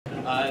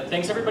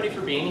Thanks everybody for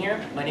being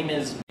here. My name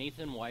is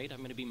Nathan White. I'm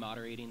going to be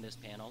moderating this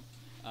panel.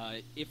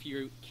 If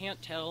you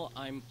can't tell,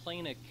 I'm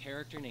playing a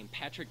character named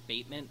Patrick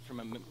Bateman from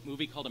a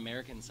movie called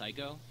American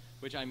Psycho,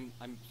 which I'm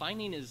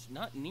finding is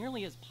not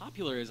nearly as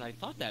popular as I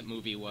thought that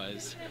movie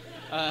was.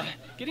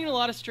 Getting a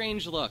lot of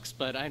strange looks,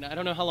 but I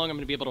don't know how long I'm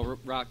going to be able to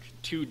rock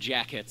 2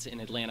 jackets in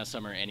Atlanta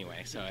summer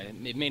anyway, so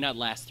it may not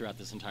last throughout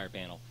this entire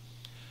panel.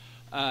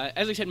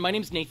 As I said, my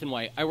name is Nathan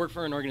White. I work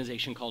for an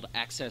organization called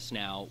Access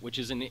Now, which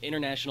is an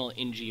international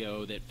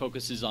NGO that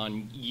focuses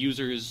on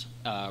users'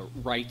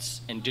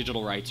 rights and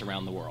digital rights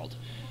around the world.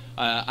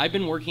 I've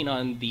been working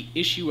on the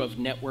issue of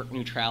network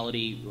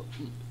neutrality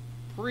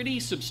pretty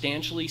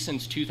substantially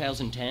since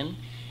 2010.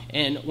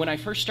 And when I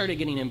first started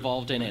getting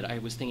involved in it, I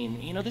was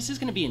thinking, you know, this is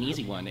going to be an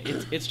easy one.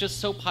 It's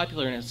just so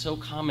popular and it's so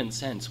common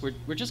sense.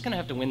 We're just going to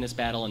have to win this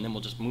battle and then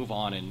we'll just move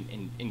on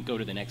and go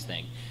to the next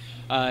thing.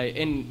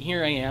 And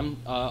here I am,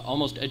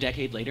 almost a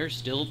decade later,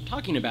 still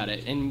talking about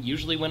it. And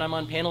usually when I'm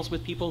on panels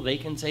with people, they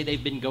can say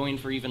they've been going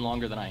for even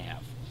longer than I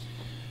have.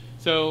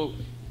 So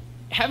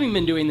having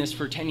been doing this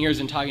for 10 years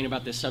and talking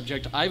about this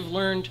subject, I've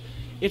learned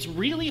it's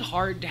really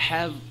hard to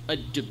have a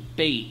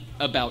debate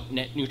about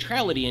net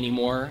neutrality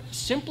anymore,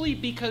 simply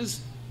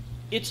because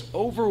it's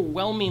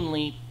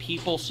overwhelmingly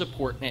people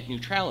support net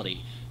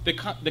neutrality.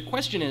 The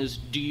question is,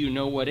 do you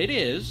know what it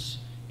is?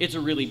 It's a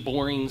really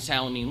boring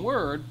sounding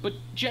word, but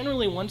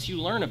generally once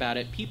you learn about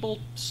it, people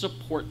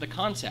support the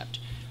concept.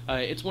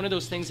 It's one of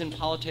those things in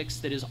politics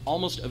that is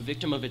almost a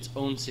victim of its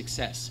own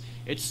success.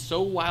 It's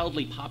so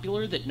wildly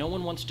popular that no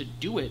one wants to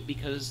do it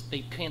because they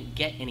can't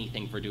get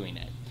anything for doing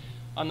it.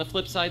 On the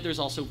flip side, there's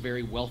also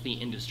very wealthy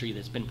industry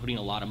that's been putting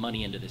a lot of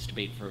money into this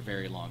debate for a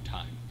very long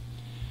time.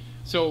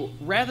 So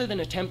rather than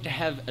attempt to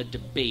have a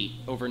debate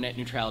over net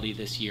neutrality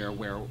this year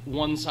where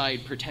one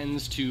side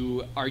pretends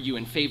to argue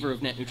in favor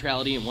of net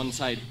neutrality and one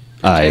side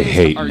I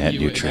hate to argue net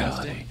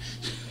neutrality.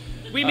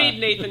 We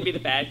made Nathan be the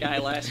bad guy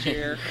last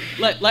year.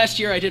 Last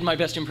year I did my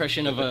best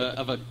impression of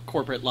a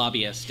corporate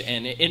lobbyist,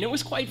 and it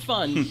was quite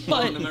fun.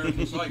 But, or an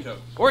American Psycho.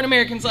 Or an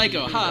American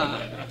Psycho,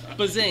 ha!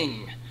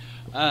 Bazing.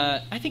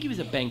 I think he was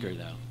a banker,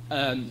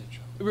 though.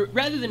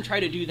 Rather than try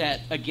to do that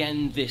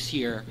again this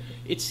year,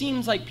 it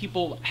seems like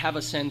people have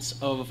a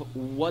sense of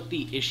what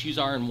the issues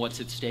are and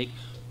what's at stake,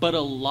 but a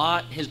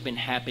lot has been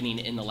happening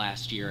in the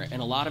last year,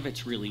 and a lot of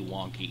it's really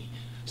wonky.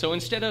 So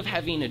instead of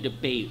having a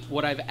debate,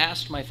 what I've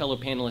asked my fellow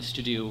panelists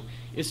to do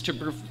is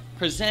to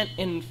present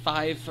in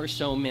 5 or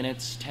so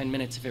minutes, 10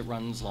 minutes if it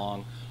runs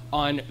long,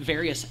 on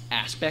various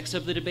aspects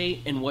of the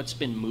debate and what's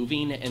been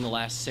moving in the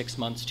last 6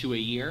 months to a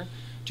year,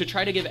 to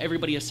try to give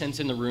everybody a sense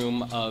in the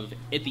room of,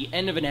 at the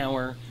end of an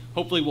hour,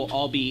 hopefully we'll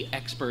all be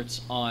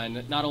experts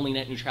on not only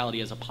net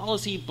neutrality as a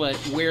policy, but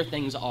where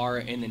things are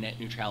in the net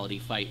neutrality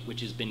fight,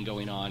 which has been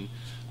going on,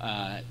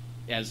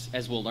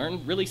 as we'll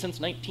learn, really since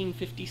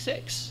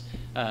 1956.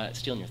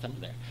 Stealing your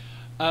thunder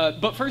there.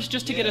 But first,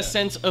 just to get a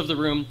sense of the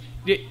room,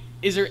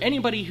 is there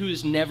anybody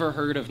who's never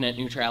heard of net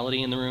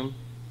neutrality in the room?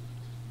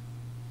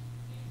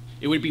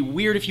 It would be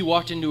weird if you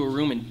walked into a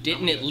room and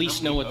didn't at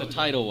least know what the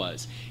title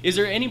was. Is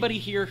there anybody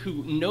here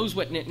who knows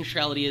what net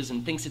neutrality is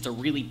and thinks it's a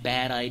really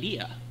bad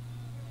idea?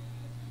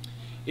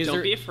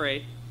 Don't be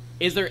afraid.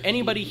 Is there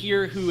anybody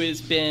here who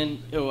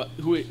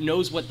who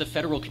knows what the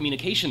Federal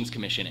Communications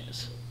Commission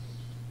is?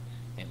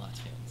 And lots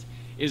of hands.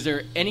 Is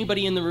there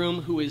anybody in the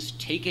room who has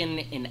taken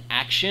an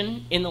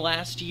action in the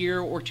last year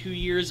or 2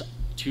 years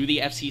to the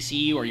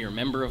FCC or your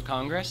member of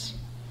Congress?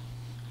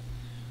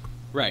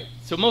 Right,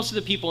 so most of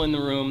the people in the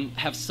room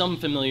have some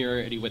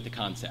familiarity with the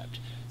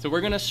concept. So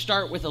we're going to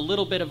start with a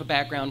little bit of a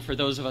background for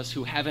those of us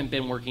who haven't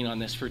been working on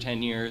this for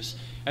 10 years,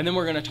 and then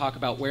we're going to talk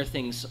about where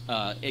things,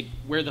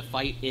 where the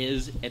fight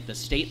is at the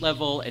state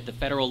level, at the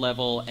federal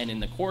level, and in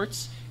the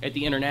courts, at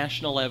the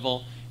international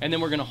level, and then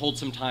we're going to hold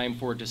some time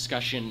for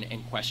discussion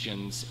and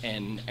questions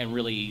and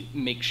really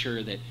make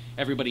sure that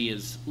everybody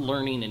is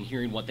learning and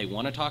hearing what they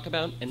want to talk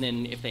about, and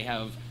then if they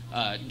have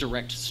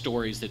direct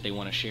stories that they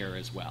want to share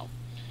as well.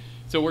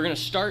 So we're going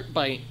to start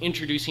by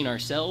introducing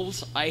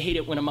ourselves. I hate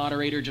it when a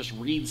moderator just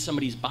reads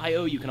somebody's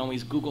bio. You can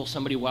always Google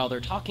somebody while they're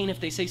talking if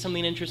they say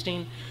something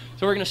interesting.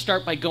 So we're going to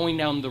start by going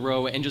down the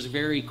row and just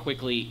very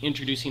quickly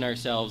introducing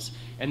ourselves.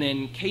 And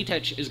then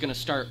K-Tech is going to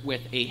start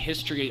with a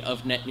history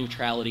of net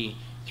neutrality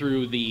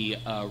through the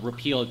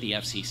repeal at the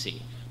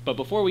FCC. But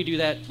before we do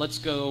that, let's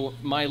go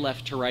my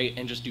left to right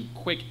and just do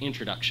quick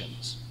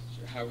introductions.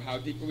 Sure. How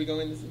deep are we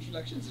going in this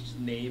introduction? So just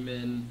name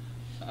and...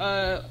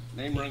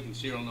 Name, rank, and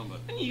serial number.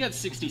 You got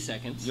 60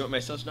 seconds. You want my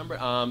social number?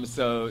 I'm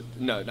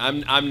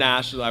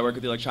Nash. I work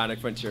with the Electronic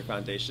Frontier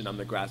Foundation. I'm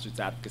the grassroots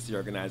advocacy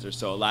organizer.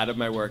 So a lot of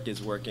my work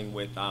is working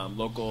with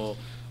local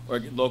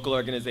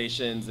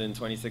organizations in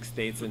 26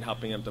 states and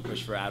helping them to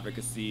push for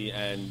advocacy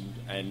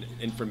and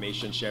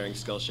information sharing,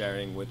 skill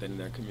sharing within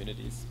their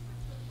communities.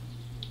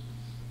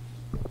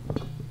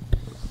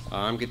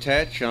 I'm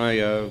K-Tech.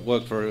 I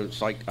work for a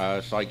site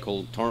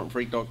called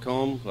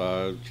torrentfreak.com,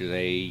 which is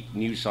a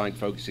news site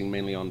focusing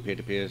mainly on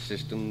peer-to-peer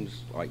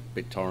systems like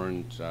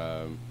BitTorrent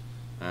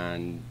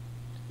and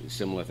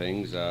similar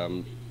things.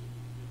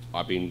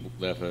 I've been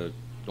there for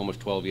almost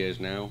 12 years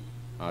now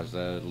as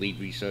a lead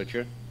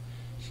researcher.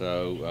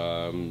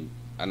 So,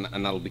 and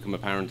that'll become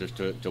apparent as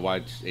to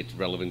why it's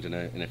relevant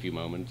in a few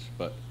moments.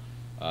 But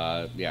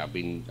yeah, I've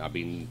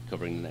been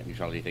covering the net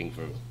neutrality thing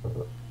for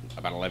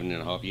about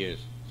 11.5 years.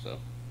 So.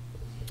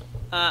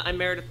 I'm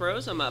Meredith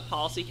Rose. I'm a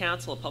Policy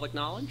Council of Public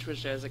Knowledge,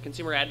 which is a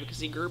consumer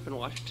advocacy group in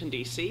Washington,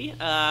 D.C.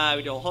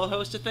 We do a whole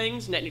host of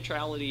things. Net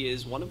neutrality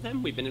is one of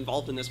them. We've been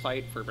involved in this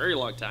fight for a very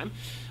long time,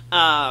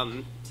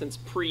 since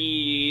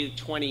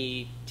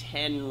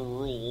pre-2010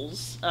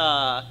 rules.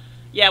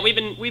 Yeah,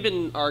 we've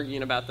been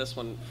arguing about this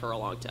one for a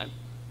long time.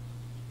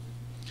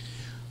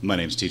 My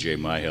name's TJ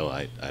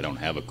Mihill. I don't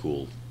have a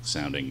cool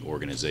sounding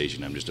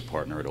organization. I'm just a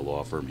partner at a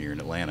law firm here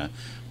in Atlanta,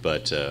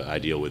 but I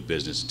deal with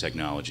business and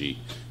technology,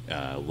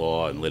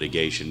 law and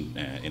litigation.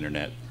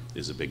 Internet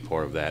is a big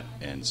part of that,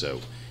 and so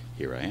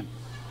here I am.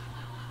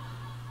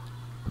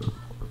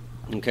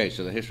 Okay,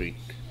 so the history.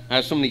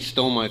 As somebody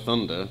stole my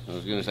thunder, I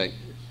was going to say,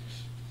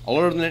 a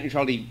lot of the net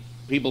neutrality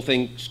people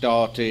think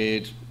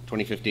started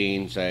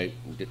 2015, say,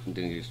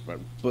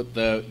 but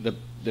the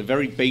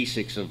very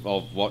basics of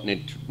what net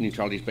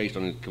neutrality is based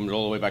on, it comes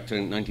all the way back to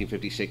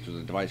 1956 with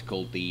a device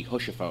called the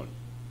Hushaphone.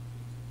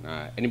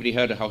 Anybody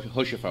heard of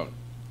Hushaphone?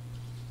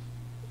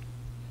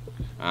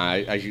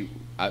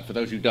 For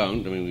those who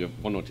don't, I mean, we have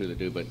one or two that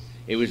do, but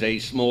it was a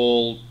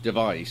small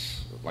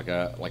device, like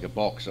a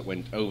box that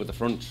went over the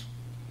front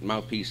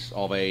mouthpiece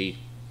of a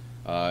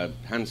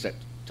handset,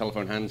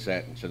 telephone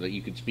handset, so that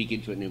you could speak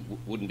into it and it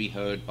wouldn't be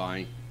heard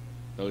by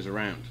those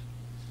around.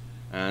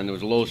 And there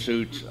was a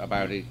lawsuit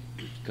about it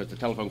because the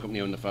telephone company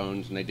owned the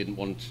phones and they didn't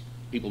want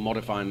people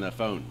modifying their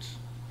phones,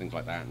 things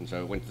like that. And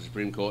so it went to the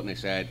Supreme Court and they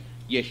said,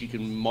 yes, you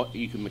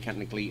can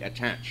mechanically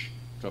attach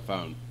to a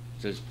phone.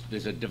 So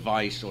there's a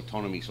device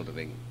autonomy sort of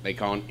thing. They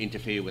can't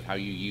interfere with how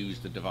you use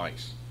the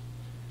device.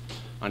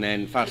 And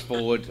then fast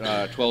forward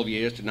 12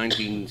 years to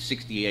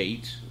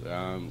 1968,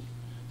 a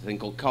thing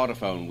called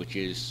Carterphone, which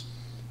is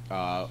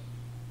a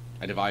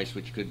device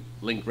which could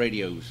link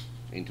radios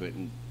into it.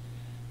 And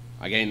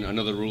again,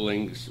 another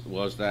ruling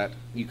was that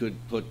you could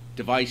put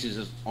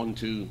devices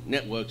onto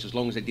networks as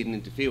long as they didn't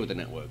interfere with the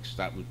networks.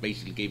 That would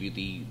basically give you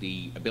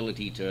the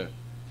ability to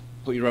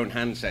put your own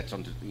handsets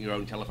onto your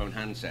own telephone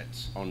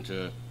handsets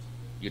onto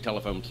your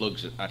telephone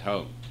plugs at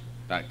home.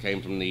 That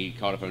came from the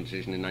Carterphone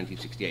decision in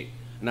 1968.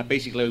 And that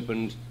basically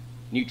opened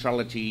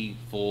neutrality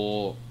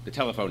for the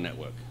telephone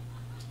network,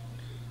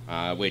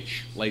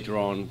 which later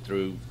on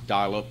through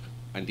dial-up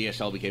and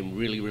DSL became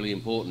really, really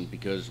important,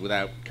 because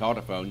without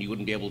Carterphone you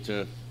wouldn't be able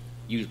to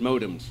use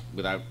modems.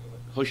 Without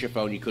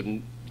Hushaphone you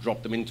couldn't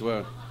drop them into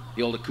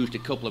the old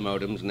acoustic coupler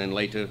modems, and then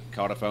later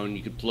Carterphone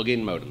you could plug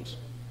in modems.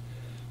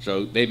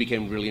 So they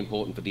became really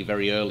important for the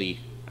very early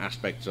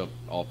aspects of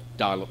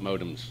dial-up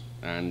modems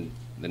and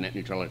the net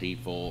neutrality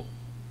for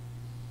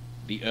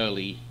the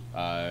early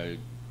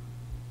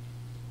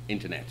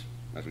internet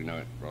as we know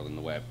it, rather than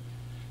the web.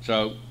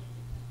 So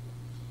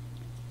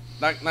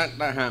that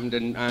happened,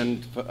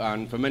 and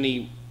for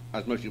many,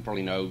 as most of you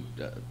probably know,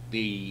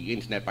 the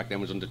internet back then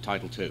was under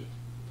Title II.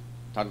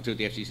 Title II of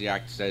the FCC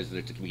Act says that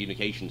it's a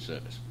communication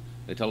service.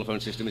 The telephone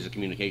system is a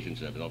communication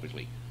service,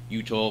 obviously.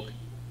 You talk,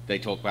 they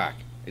talk back.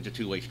 It's a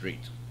two-way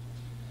street.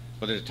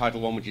 But there's a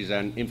Title I, which is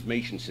an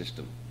information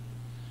system.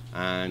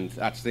 And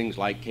that's things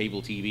like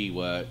cable TV,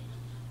 where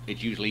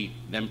it's usually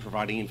them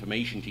providing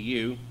information to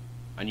you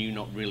and you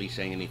not really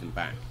saying anything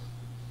back.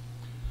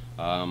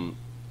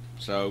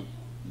 So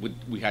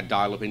we had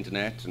dial-up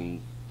internet,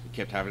 and we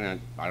kept having it.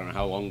 I don't know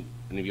how long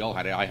any of you all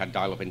had it. I had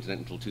dial-up internet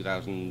until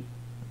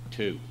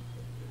 2002.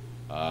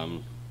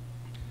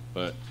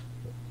 But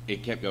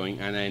it kept going,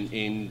 and then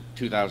in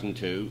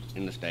 2002,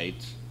 in the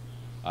States,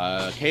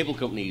 cable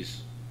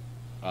companies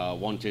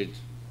wanted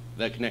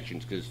their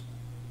connections, because,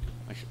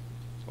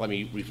 let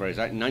me rephrase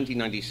that, in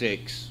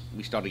 1996,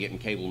 we started getting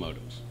cable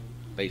modems.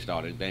 They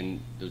started,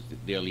 then there was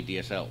the early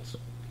DSLs.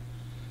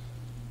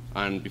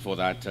 And before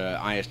that,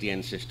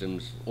 ISDN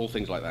systems, all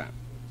things like that.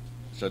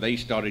 So they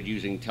started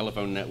using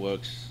telephone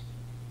networks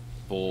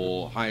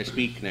for higher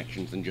speed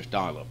connections than just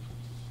dial-up,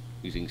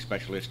 using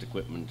specialist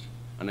equipment.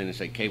 And then they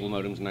say cable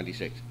modems in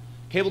 96.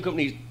 Cable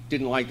companies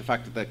didn't like the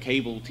fact that their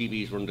cable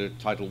TVs were under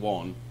Title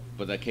I,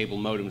 but their cable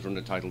modems were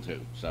under Title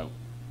II. So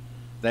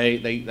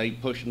they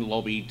pushed and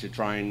lobbied to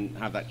try and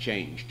have that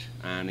changed.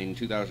 And in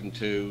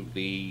 2002,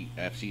 the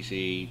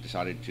FCC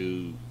decided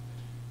to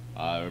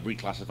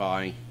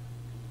reclassify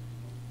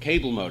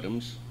cable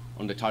modems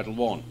under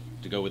Title I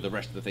to go with the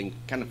rest of the thing.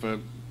 Kind of for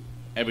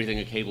everything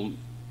a cable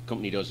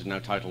company does is now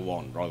Title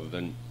I, rather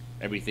than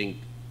everything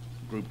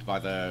grouped by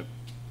the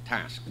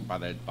task,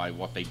 by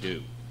what they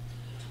do.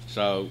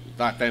 So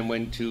that then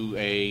went to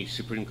a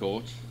Supreme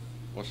Court.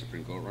 What's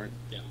Supreme Court, right?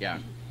 Yeah.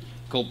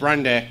 Called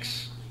Brand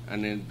X,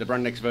 and then the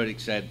Brand X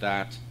verdict said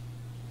that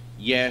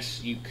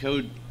yes, you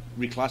could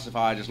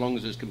reclassify it as long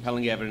as there's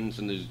compelling evidence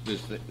and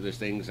there's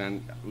things.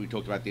 And we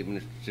talked about the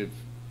administrative.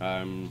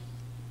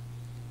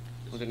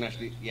 Was it Nash?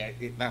 Yeah,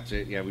 that's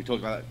it. Yeah, we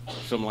talked about that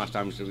some last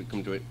time, so we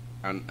come to it,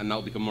 and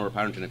that'll become more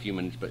apparent in a few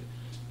minutes. But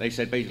they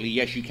said basically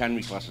yes, you can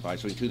reclassify.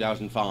 So in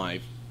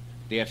 2005,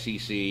 the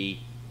FCC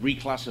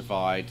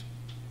reclassified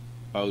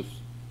both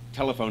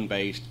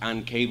telephone-based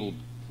and cable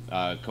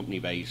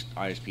company-based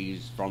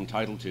ISPs from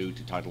Title II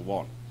to Title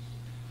I,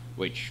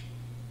 which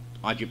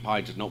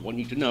IGPI does not want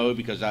you to know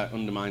because that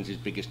undermines his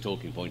biggest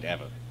talking point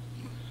ever.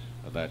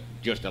 That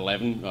just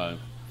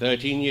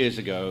 13 years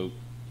ago,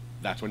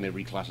 that's when they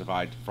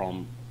reclassified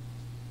from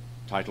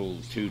Title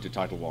II to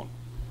Title I.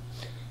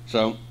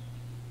 So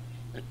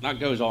that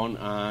goes on,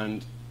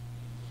 and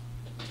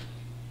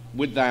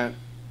with that,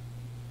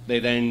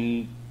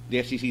 the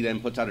FCC then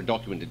puts out a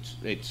document.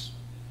 It's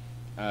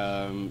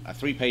a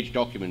 3-page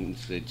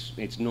document.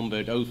 It's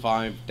numbered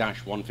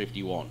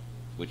 05-151,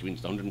 which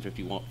means the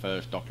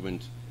 151st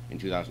document in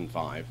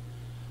 2005,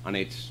 and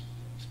it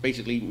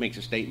basically makes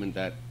a statement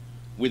that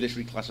with this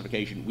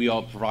reclassification, we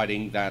are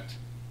providing that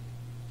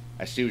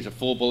a series of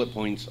 4 bullet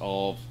points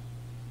of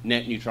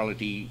net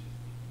neutrality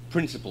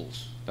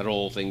principles that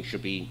all things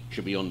should be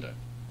under,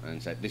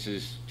 and said this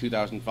is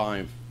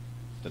 2005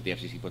 that the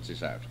FCC puts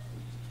this out.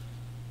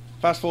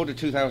 Fast forward to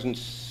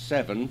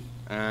 2007,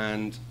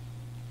 and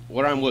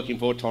where I'm working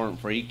for, Torrent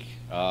Freak,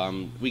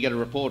 we get a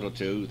report or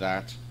two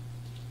that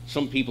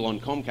some people on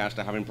Comcast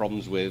are having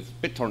problems with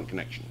BitTorrent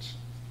connections,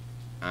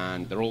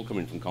 and they're all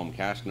coming from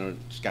Comcast and are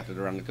scattered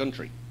around the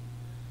country.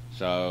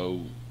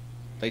 So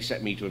they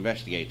set me to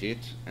investigate it,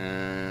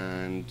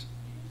 and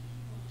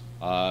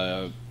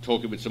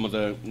talking with some of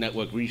the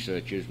network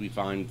researchers, we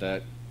find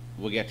that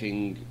we're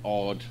getting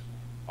odd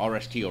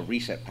RST or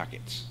reset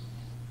packets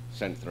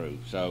sent through.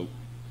 So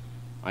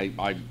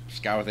I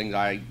scour things,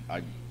 I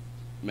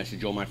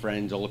message all my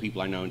friends, all the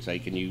people I know, and say,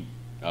 can you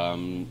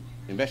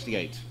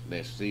investigate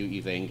this, see what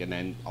you think, and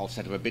then I'll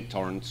set up a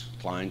BitTorrent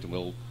client, and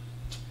we'll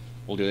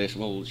do this,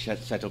 and we'll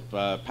set up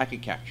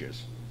packet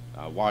captures,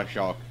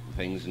 Wireshark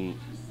things, and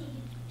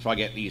so I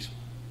get these.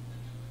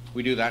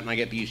 We do that, and I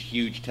get these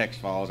huge text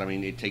files. I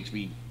mean, it takes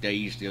me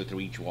days to go through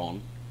each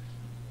one,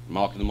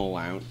 marking them all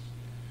out,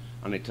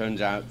 and it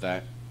turns out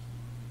that,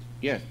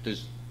 yeah,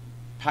 there's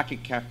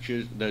packet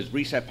captures, there's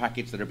reset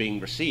packets that are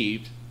being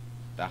received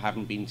that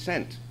haven't been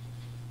sent,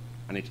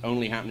 and it's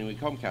only happening with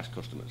Comcast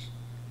customers.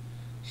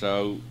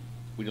 So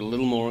we did a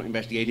little more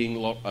investigating,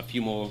 a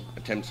few more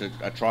attempts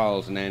at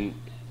trials, and then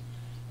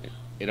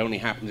it only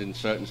happens in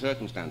certain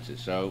circumstances.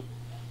 So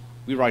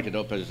we write it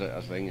up as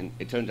a thing, and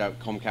it turns out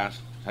Comcast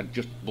had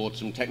just bought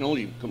some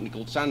technology, a company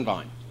called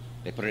Sandvine.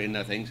 They put it in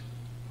their things.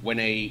 When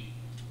a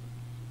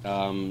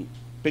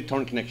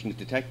BitTorrent connection is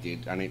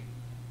detected, and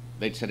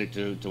they'd set it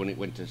to when it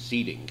went to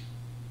seeding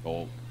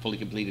or fully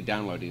completed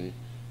downloading,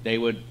 they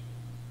would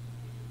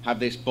have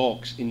this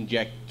box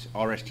inject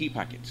RST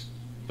packets,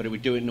 but it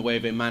would do it in the way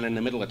of a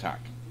man-in-the-middle attack.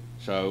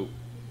 So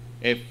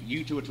if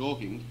you two are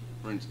talking,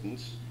 for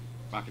instance,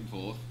 back and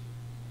forth,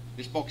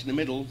 this box in the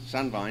middle,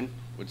 Sandvine,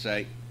 would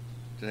say,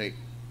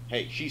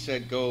 hey, she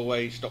said go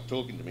away, stop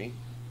talking to me,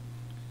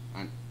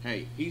 and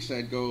hey, he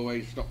said go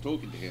away, stop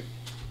talking to him.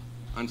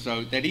 And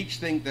so they'd each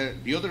think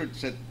that the other had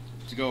said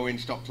to go away and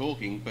stop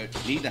talking, but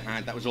neither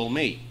had. That was all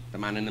me, the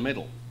man in the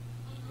middle.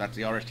 That's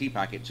the RST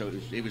packet. So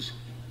it was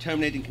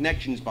terminating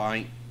connections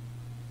by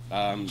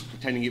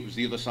pretending it was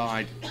the other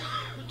side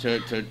to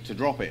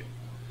drop it.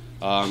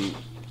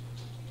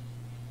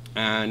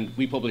 And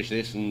we published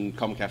this, and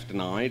Comcast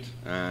denied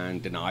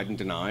and denied and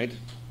denied.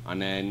 And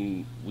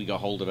then we got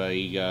hold of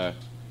a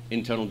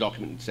internal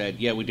document that said,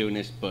 yeah, we're doing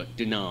this, but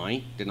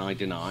deny.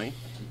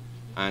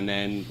 And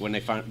then when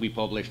we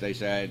published, they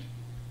said,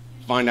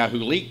 find out who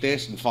leaked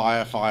this and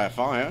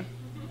fire.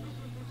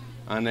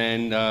 And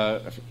then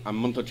a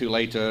month or two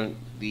later,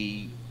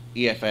 the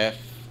EFF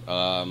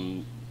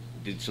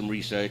did some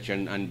research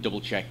and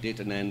double-checked it,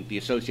 and then the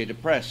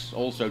Associated Press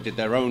also did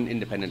their own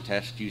independent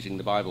test using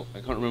the Bible. I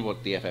can't remember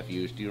what the EFF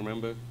used. Do you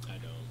remember? I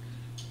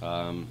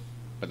don't.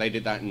 But they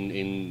did that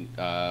in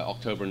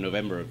October and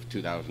November of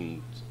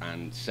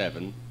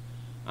 2007,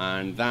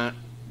 and that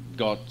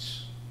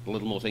got a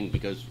little more thing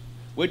because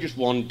we're just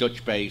one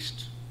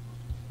Dutch-based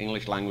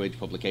English language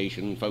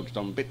publication focused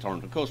on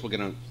BitTorrent. Of course, we're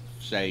going to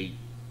say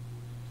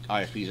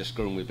ISPs are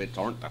screwing with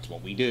BitTorrent. That's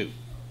what we do.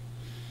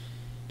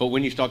 But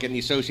when you start getting the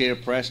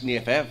Associated Press and the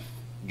EFF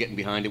getting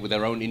behind it with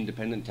their own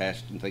independent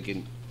test and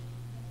thinking,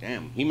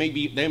 damn,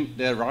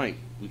 they're right.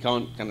 We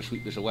can't kind of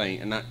sweep this away,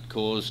 and that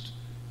caused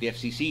the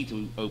FCC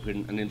to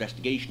open an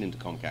investigation into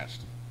Comcast,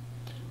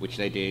 which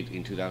they did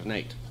in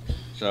 2008.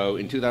 So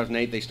in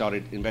 2008, they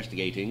started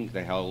investigating.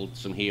 They held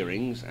some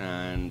hearings,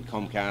 and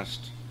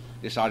Comcast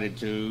decided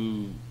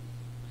to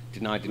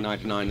deny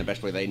in the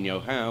best way they know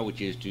how,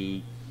 which is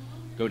to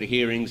go to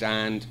hearings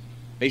and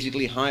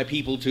basically hire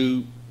people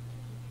to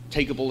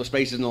take up all the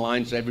spaces in the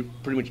line. So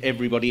pretty much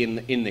everybody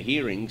in the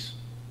hearings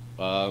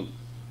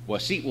were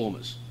seat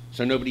warmers.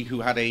 So nobody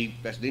who had a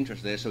vested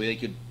interest there, so they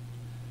could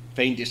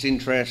feign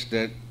disinterest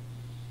at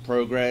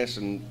progress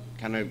and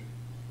kind of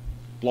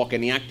block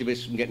any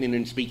activists from getting in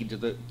and speaking to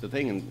the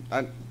thing. And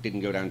that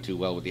didn't go down too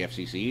well with the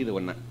FCC either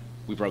when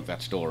we broke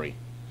that story,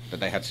 that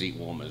they had seat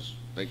warmers.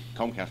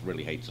 Comcast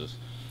really hates us.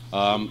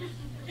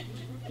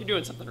 You're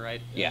doing something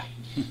right. Yeah.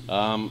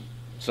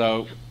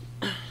 So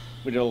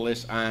we did all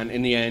this, and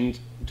in the end,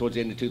 it towards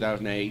the end of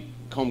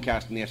 2008,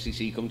 Comcast and the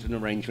FCC come to an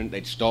arrangement.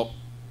 They'd stop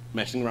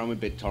messing around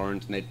with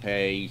BitTorrent, and they'd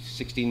pay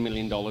 $16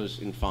 million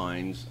in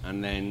fines,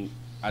 and then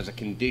as a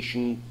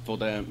condition for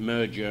their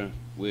merger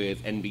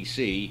with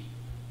NBC,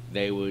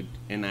 they would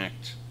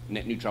enact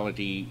net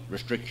neutrality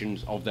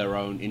restrictions of their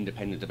own,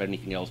 independent of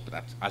anything else, but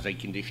that's as a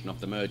condition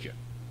of the merger.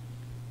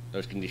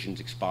 Those conditions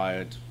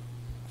expired,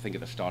 I think,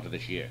 at the start of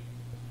this year.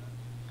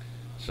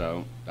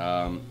 So,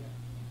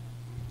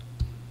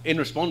 in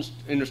response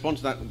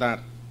to that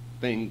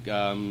thing,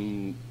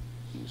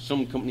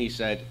 some companies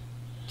said,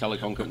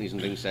 telecom companies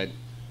and things said,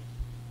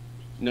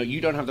 no,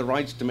 you don't have the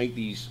rights to make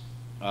these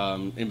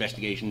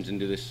investigations and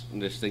do this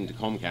thing to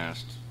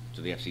Comcast,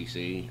 to the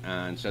FCC,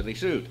 and so they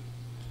sued.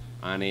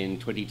 And in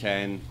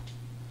 2010,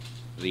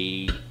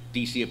 the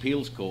DC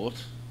Appeals Court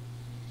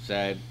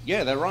said,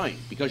 yeah, they're right,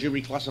 because you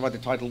reclassified to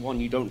Title I,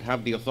 you don't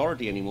have the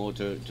authority anymore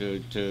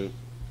to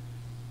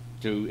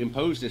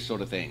impose this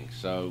sort of thing.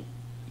 So,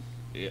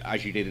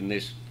 as you did in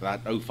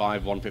that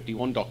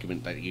 05-151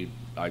 document that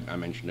I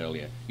mentioned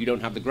earlier, you don't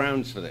have the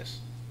grounds for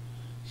this.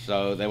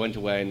 So they went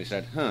away and they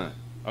said,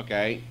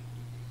 okay.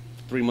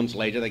 3 months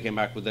later, they came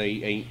back with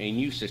a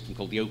new system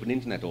called the Open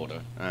Internet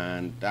Order,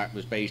 and that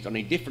was based on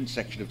a different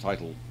section of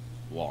Title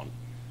I.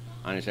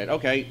 And they said,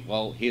 okay,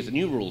 well, here's the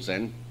new rules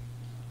then.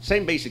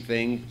 Same basic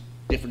thing,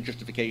 different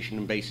justification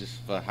and basis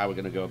for how we're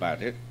going to go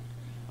about it.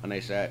 And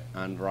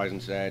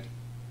Verizon said,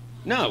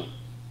 no.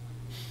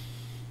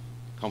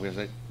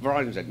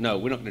 Verizon said, no,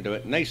 we're not going to do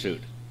it, and they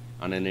sued.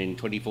 And then in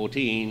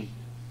 2014,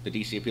 the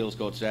DC Appeals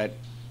Court said,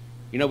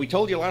 you know, we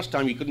told you last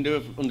time you couldn't do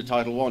it under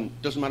Title I.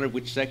 Doesn't matter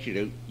which section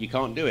you do, you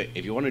can't do it.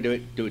 If you want to do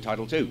it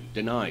Title II.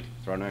 Denied,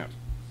 thrown out.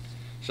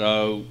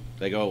 So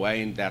they go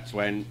away, and that's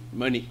when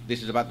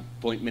this is about the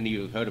point many of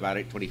you have heard about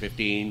it,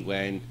 2015,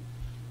 when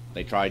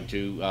they tried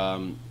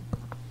to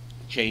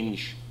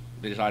change,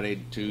 they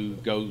decided to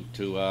go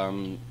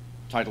to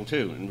Title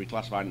II and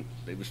reclassify it.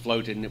 It was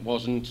floated, and it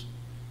wasn't.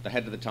 The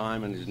head of the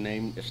time, and his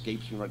name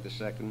escapes me right this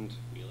second.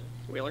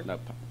 Wheeler? No,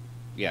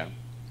 yeah,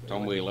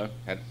 Tom Wheeler,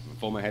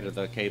 former head of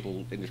the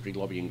cable industry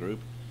lobbying group,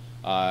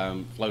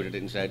 floated it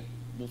and said,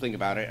 we'll think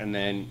about it. And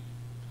then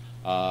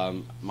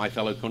my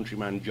fellow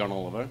countryman, John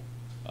Oliver,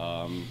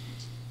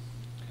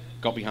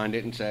 got behind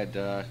it and said,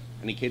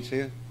 any kids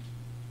here?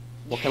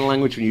 What kind of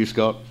language can we use,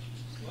 Scott?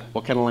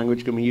 What kind of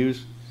language can we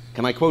use?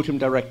 Can I quote him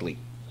directly?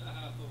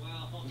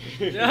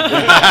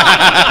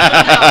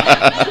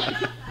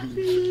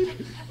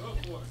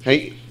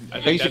 Hey,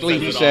 basically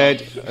he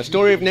said, a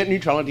story of net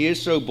neutrality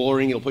is so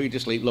boring it'll put you to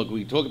sleep. Look,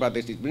 we talk about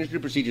this, the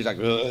Administrative Procedures Act.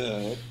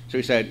 So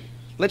he said,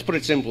 let's put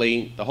it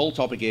simply, the whole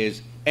topic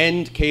is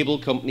end cable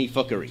company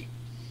fuckery.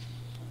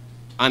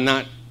 And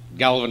that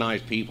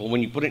galvanized people.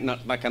 When you put it in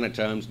that kind of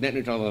terms, net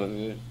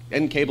neutrality,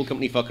 end cable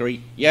company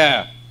fuckery,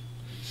 yeah.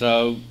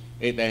 So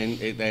it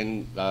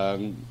then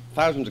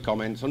thousands of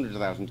comments, hundreds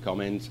of thousands of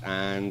comments,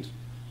 and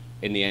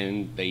in the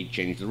end they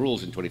changed the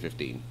rules in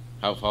 2015.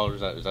 How far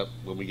is that? Is that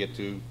when we get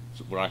to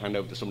where I hand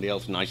over to somebody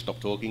else and I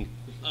stop talking?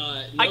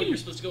 No, you're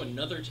supposed to go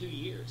another 2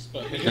 years.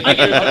 But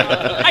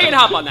I can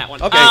hop on that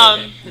one.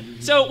 Okay.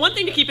 So one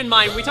thing to keep in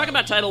mind, we talk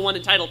about Title I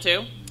and Title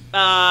II.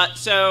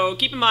 So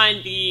keep in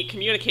mind the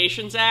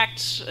Communications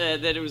Act,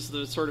 that it was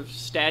the sort of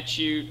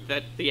statute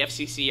that the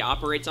FCC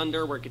operates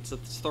under, where it gets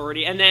its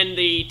authority, and then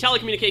the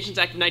Telecommunications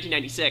Act of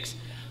 1996.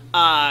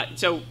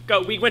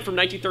 We went from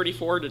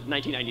 1934 to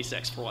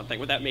 1996, for one thing,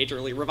 without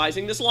majorly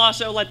revising this law,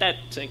 so let that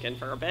sink in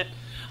for a bit.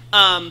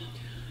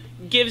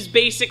 Gives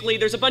basically,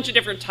 there's a bunch of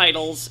different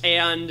titles,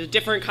 and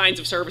different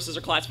kinds of services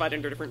are classified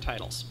under different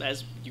titles,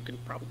 as you can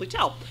probably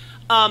tell.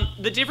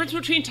 The difference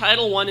between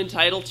Title I and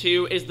Title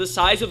II is the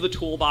size of the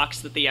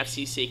toolbox that the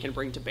FCC can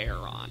bring to bear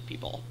on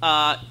people.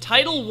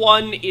 Title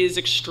I is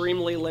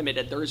extremely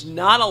limited. There's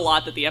not a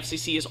lot that the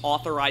FCC is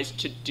authorized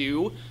to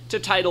do to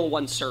Title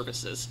I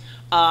services.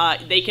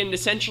 They can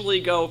essentially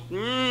go,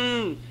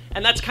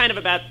 and that's kind of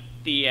about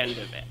the end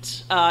of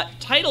it.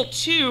 Title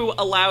II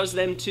allows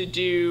them to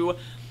do,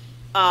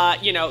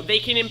 they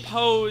can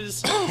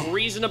impose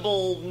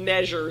reasonable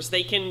measures.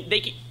 They can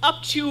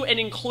up to and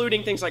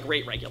including things like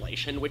rate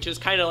regulation, which is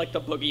kind of like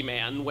the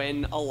boogeyman.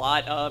 When a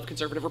lot of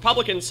conservative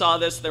Republicans saw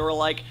this, they were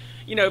like,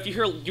 if you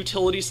hear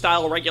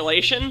utility-style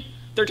regulation,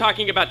 they're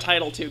talking about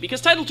Title II,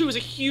 because Title II is a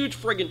huge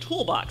friggin'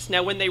 toolbox.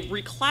 Now, when they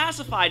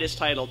reclassified as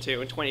Title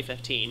II in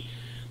 2015,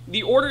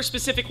 the order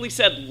specifically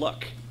said,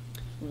 look,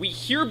 we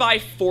hereby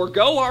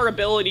forego our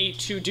ability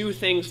to do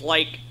things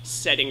like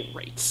setting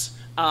rates.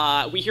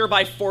 We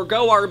hereby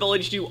forego our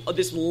ability to do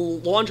this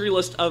laundry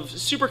list of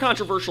super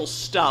controversial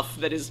stuff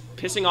that is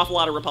pissing off a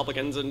lot of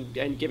Republicans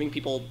and giving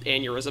people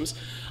aneurysms.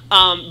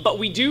 But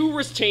we do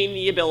retain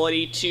the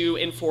ability to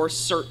enforce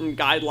certain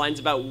guidelines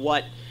about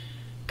what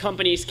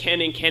companies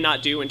can and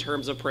cannot do in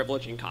terms of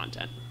privileging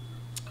content.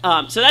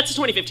 So that's the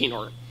 2015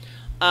 order.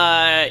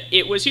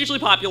 It was hugely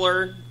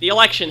popular. The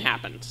election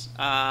happened.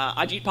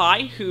 Ajit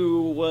Pai,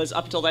 who was,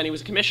 up until then, he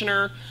was a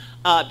commissioner,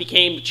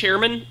 became the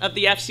chairman of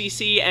the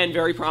FCC and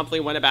very promptly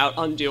went about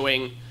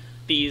undoing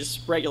these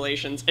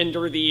regulations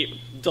under the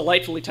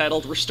delightfully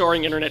titled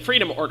Restoring Internet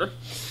Freedom Order.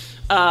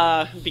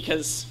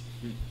 because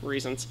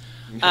reasons.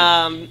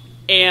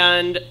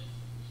 And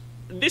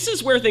this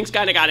is where things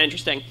kind of got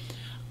interesting.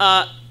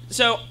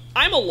 So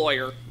I'm a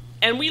lawyer,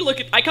 and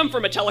I come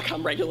from a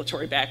telecom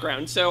regulatory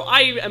background, so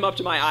I am up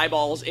to my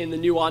eyeballs in the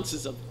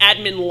nuances of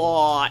admin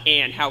law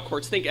and how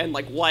courts think and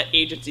like what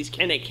agencies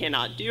can and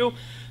cannot do.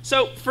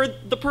 So for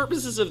the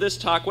purposes of this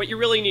talk, what you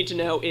really need to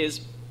know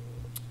is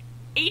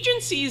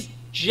agencies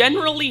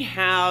generally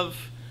have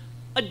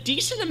a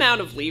decent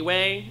amount of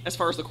leeway as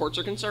far as the courts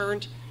are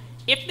concerned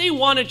if they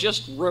want to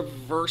just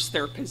reverse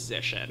their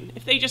position.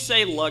 If they just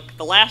say, look,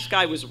 the last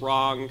guy was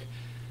wrong,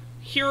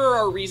 here are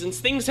our reasons,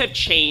 things have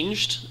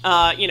changed.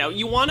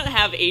 You want to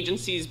have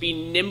agencies be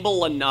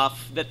nimble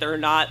enough that they're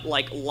not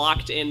like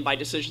locked in by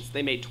decisions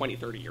they made 20,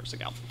 30 years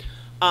ago.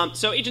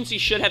 So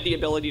agencies should have the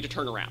ability to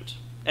turn around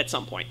at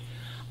some point.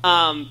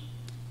 And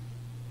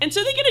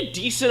so they get a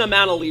decent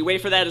amount of leeway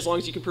for that as long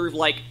as you can prove,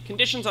 like,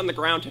 conditions on the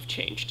ground have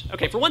changed.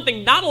 Okay, for one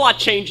thing, not a lot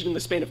changed in the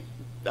span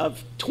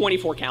of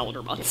 24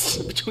 calendar months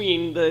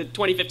between the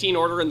 2015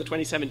 order and the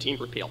 2017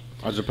 repeal.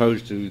 As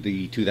opposed to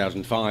the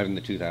 2005 and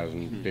the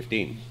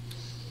 2015.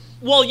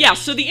 Well, yeah,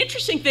 so the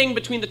interesting thing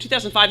between the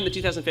 2005 and the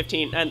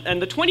 2015,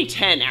 and the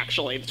 2010,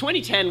 actually, the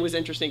 2010 was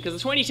interesting, because the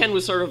 2010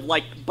 was sort of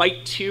like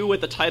bite 2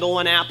 at the title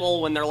on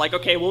Apple, when they're like,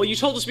 okay, well, you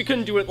told us we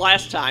couldn't do it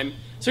last time,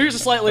 so here's a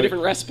slightly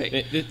different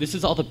recipe. This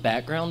is all the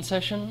background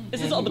session?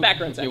 This is all the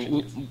background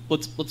session.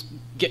 Let's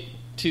get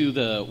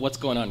to what's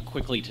going on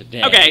quickly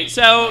today. Okay,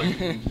 so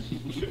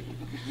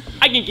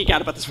I can geek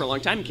out about this for a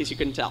long time, in case you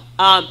couldn't tell.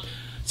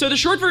 So the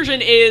short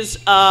version is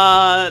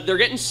they're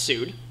getting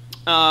sued.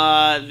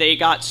 They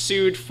got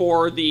sued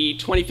for the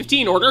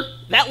 2015 order.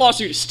 That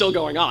lawsuit is still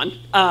going on.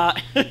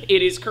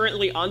 It is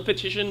currently on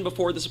petition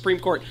before the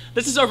Supreme Court.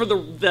 This is over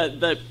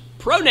the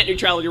pro-net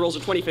neutrality rules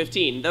of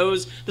 2015.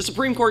 The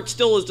Supreme Court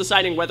still is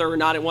deciding whether or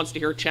not it wants to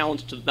hear a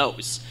challenge to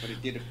those. But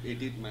it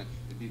did manage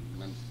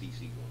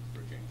DC for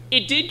a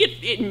change.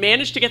 It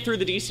managed to get through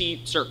the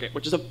DC circuit,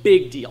 which is a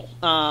big deal,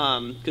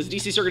 because the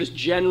DC circuit is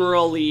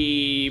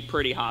generally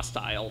pretty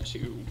hostile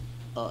to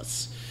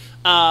us.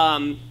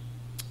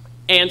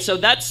 And so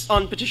that's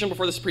on petition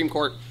before the Supreme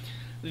Court.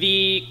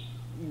 The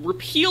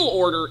repeal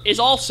order is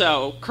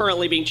also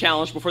currently being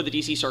challenged before the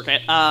DC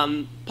circuit.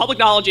 Public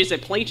knowledge is a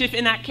plaintiff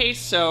in that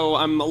case, so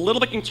I'm a little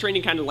bit constrained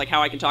in kind of like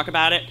how I can talk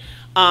about it.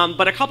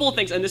 But a couple of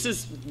things, and this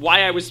is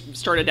why I was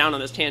started down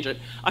on this tangent,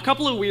 a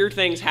couple of weird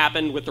things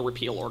happened with the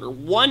repeal order.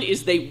 One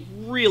is they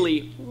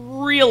really,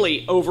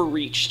 really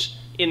overreached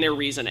in their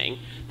reasoning.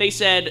 They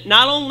said,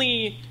 not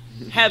only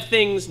have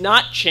things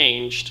not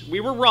changed, we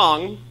were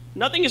wrong,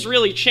 nothing has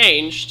really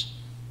changed,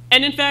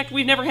 and in fact,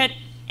 we've never had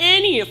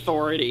any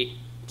authority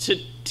to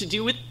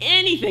do with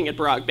anything at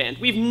broadband.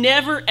 We've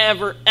never,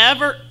 ever,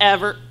 ever,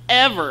 ever,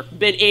 ever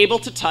been able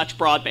to touch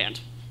broadband.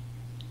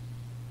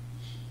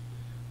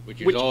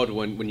 Which is odd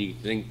when you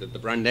think that the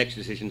Brand X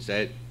decision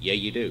said, yeah,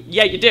 you do.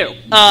 Yeah, you do.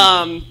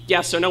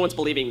 Yeah, so no one's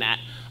believing that.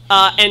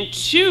 And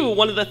two,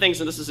 one of the things,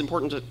 and this is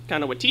important to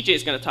kind of what TJ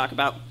is going to talk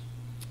about,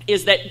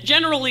 is that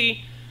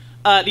generally,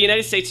 the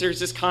United States, there's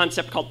this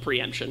concept called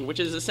preemption, which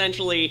is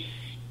essentially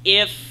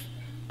if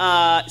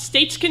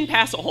states can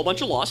pass a whole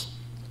bunch of laws,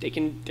 they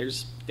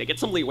get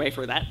some leeway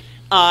for that.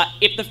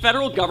 If the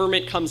federal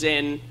government comes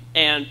in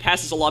and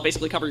passes a law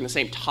basically covering the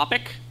same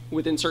topic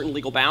within certain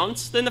legal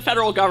bounds, then the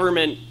federal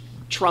government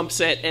trumps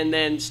it, and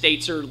then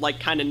states are like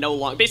kind of no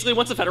longer. Basically,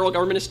 once the federal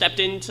government has stepped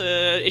in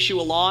to issue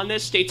a law on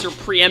this, states are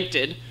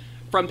preempted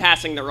from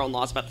passing their own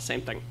laws about the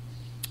same thing.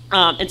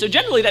 And so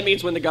generally that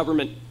means when the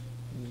government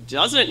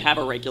doesn't have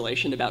a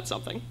regulation about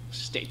something,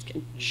 states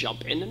can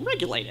jump in and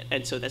regulate it.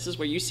 And so this is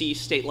where you see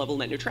state-level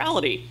net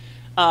neutrality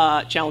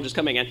challenges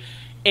coming in.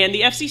 And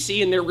the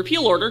FCC, in their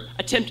repeal order,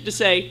 attempted to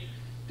say,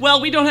 well,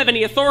 we don't have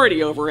any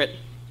authority over it,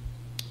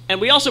 and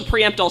we also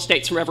preempt all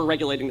states from ever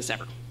regulating this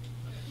ever.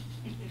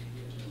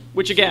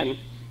 Which, again,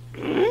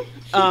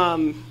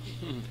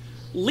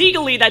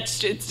 legally, it's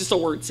just a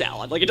word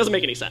salad. Like, it doesn't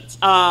make any sense.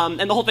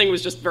 And the whole thing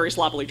was just very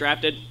sloppily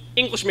drafted.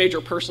 English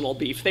major personal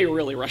beef. They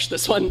really rushed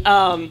this one.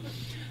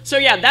 So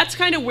yeah, that's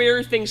kind of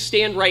where things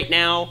stand right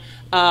now.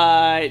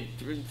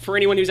 For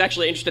anyone who's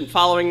actually interested in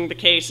following the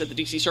case at the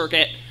DC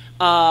Circuit,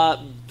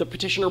 the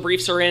petitioner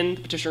briefs are in,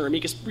 the petitioner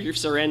amicus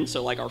briefs are in,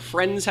 so like our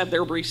friends have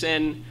their briefs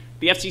in.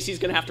 The FCC is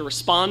going to have to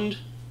respond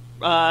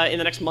in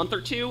the next month or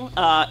two.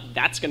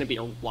 That's going to be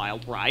a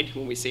wild ride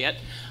when we see it.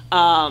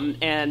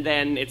 And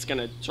then it's going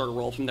to sort of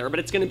roll from there, but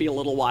it's going to be a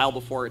little while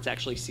before it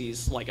actually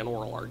sees like an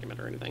oral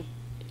argument or anything.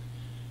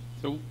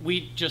 So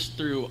we just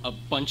threw a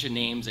bunch of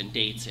names and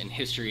dates and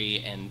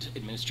history and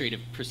administrative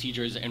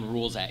procedures and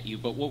rules at you,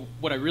 but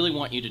what I really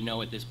want you to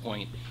know at this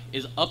point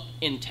is up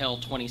until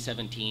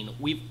 2017,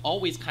 we've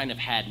always kind of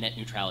had net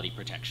neutrality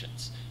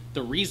protections.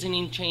 The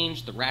reasoning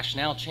changed, the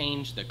rationale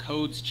changed, the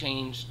codes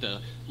changed,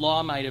 the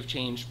law might have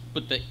changed,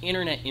 but the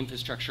internet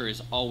infrastructure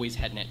has always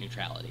had net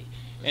neutrality.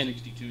 And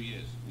 62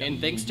 years. And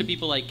thanks to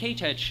people like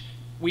KTech,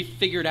 we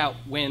figured out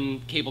when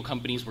cable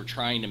companies were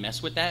trying to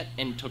mess with that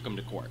and took them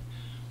to court.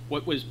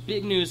 What was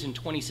big news in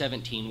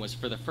 2017 was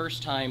for the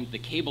first time, the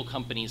cable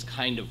companies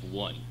kind of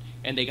won.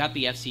 and they got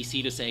the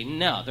FCC to say,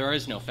 no, there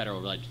is no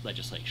federal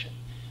legislation.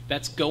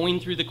 That's going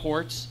through the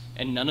courts,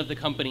 and none of the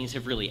companies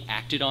have really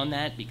acted on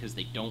that because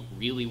they don't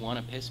really want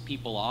to piss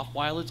people off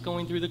while it's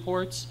going through the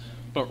courts.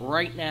 But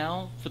right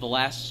now, for the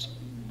last,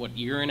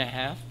 year and a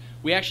half,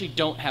 we actually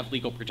don't have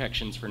legal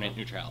protections for net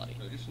neutrality.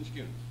 So just since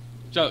June.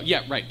 So,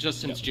 yeah, right, just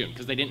since June,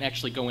 because they didn't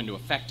actually go into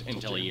effect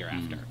until a year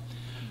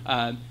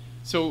after.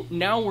 So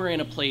now we're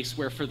in a place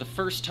where for the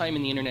first time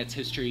in the internet's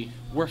history,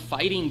 we're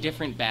fighting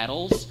different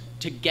battles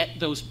to get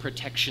those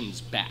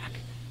protections back.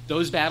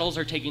 Those battles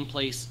are taking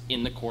place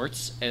in the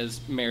courts, as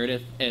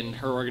Meredith and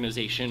her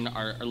organization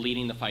are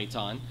leading the fights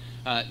on.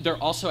 They're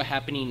also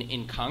happening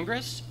in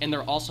Congress, and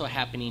they're also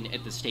happening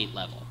at the state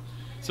level.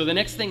 So the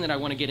next thing that I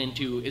want to get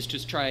into is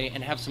just try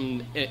and have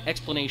some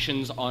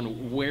explanations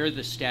on where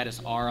the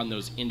status are on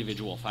those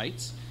individual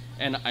fights.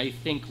 And I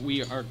think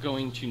we are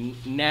going to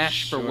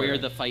Nash for where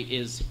the fight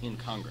is in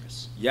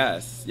Congress.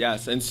 Yes.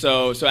 And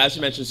so as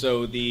you mentioned,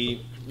 so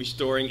the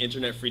Restoring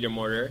Internet Freedom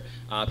Order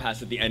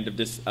passed at the end of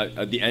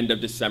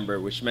December,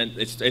 which meant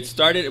it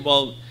started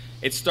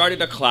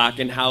a clock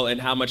in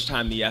how much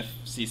time the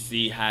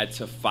FCC had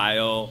to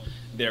file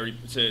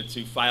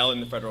to file in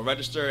the Federal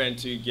Register and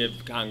to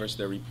give Congress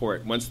their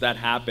report. Once that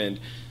happened,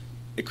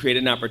 it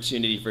created an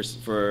opportunity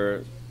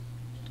for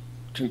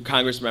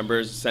Congress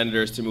members,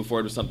 senators to move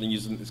forward with something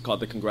it's called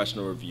the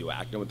Congressional Review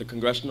Act. And what the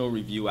Congressional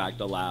Review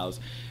Act allows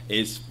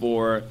is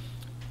for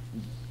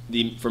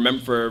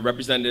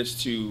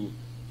representatives to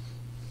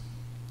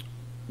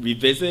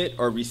revisit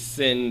or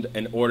rescind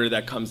an order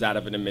that comes out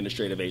of an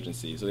administrative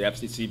agency. So the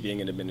FCC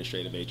being an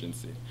administrative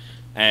agency,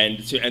 and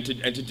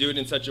to do it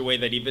in such a way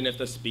that even if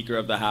the Speaker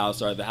of the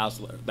House or the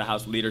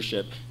House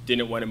leadership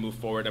didn't want to move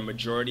forward, a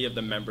majority of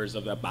the members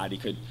of that body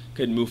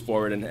could move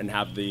forward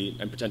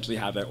and potentially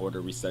have that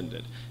order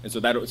rescinded. And so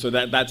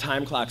that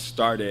time clock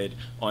started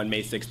on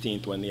May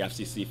 16th when the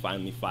FCC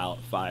finally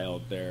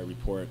filed their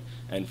report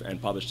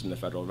and published in the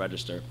Federal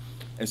Register.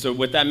 And so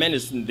what that meant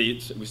is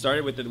we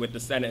started with the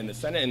Senate,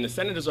 and the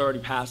Senate has already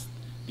passed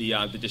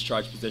the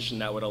discharge position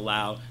that would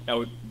allow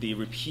the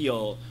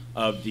repeal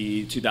of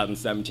the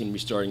 2017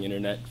 Restoring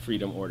Internet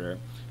Freedom Order.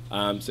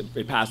 So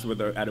it passed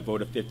at a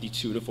vote of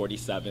 52 to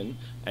 47,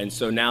 and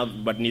so now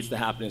what needs to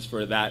happen is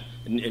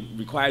it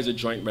requires a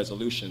joint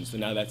resolution. So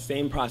now that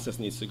same process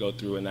needs to go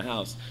through in the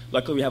House.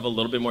 Luckily, we have a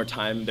little bit more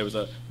time. There was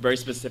a very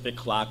specific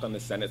clock on the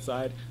Senate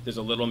side. There's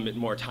a little bit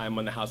more time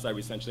on the House side.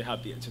 We essentially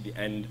have to the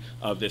end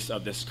of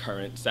this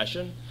current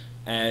session.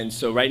 And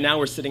so right now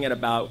we're sitting at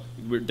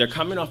they're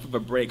coming off of a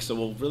break, so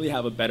we'll really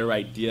have a better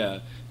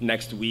idea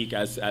next week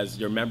as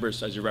your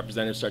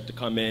representatives start to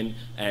come in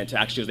and they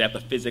have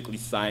to physically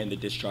sign the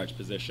discharge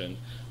position.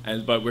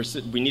 But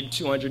we need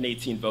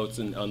 218 votes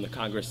on the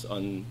Congress,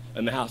 on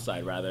the House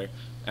side rather.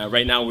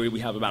 Right now we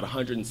have about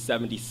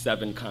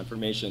 177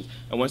 confirmations.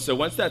 And once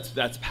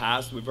that's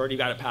passed, we've already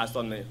got it passed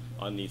on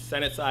the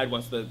Senate side.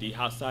 Once the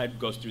House side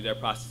goes through their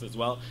process as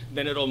well,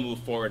 then it'll move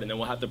forward, and then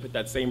we'll have to put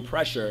that same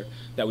pressure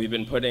that we've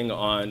been putting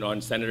on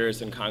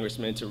senators and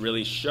congressmen to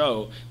really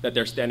show that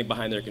they're standing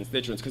behind their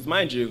constituents. Because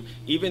mind you,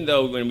 even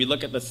though when we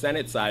look at the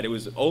Senate side, it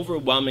was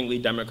overwhelmingly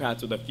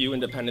Democrats with a few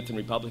independents and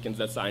Republicans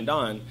that signed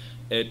on,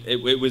 it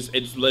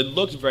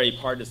looked very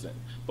partisan.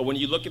 But when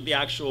you look at the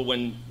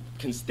actual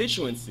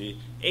constituency,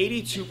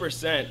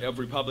 82% of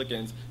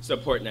Republicans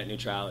support net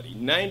neutrality.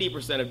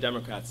 90% of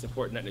Democrats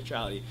support net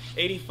neutrality.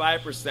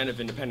 85% of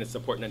independents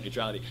support net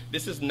neutrality.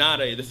 This is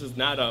not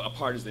a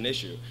partisan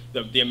issue.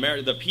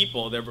 The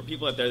people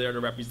that they're there to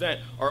represent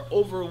are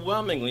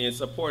overwhelmingly in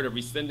support of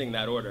rescinding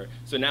that order.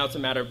 So now it's a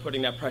matter of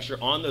putting that pressure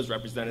on those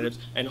representatives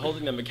and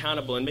holding them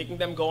accountable and making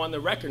them go on the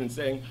record and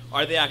saying,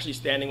 are they actually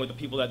standing with the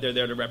people that they're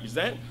there to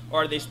represent,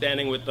 or are they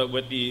standing with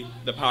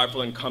the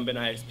powerful incumbent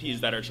ISPs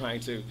that are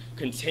trying to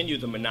continue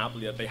the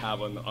monopoly that they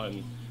have on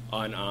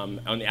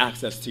the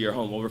access to your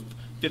home? Over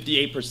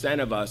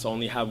 58% of us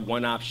only have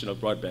one option of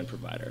broadband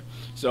provider.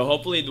 So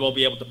hopefully we'll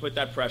be able to put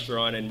that pressure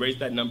on and raise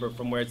that number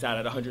from where it's at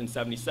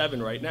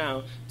 177 right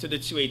now to the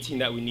 218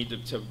 that we need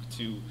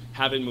to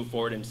have it move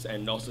forward,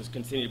 and also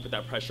continue to put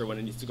that pressure when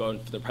it needs to go in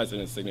for the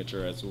president's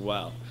signature as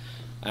well.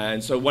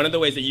 And so one of the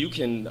ways that you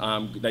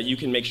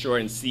can make sure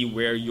and see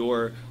where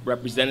your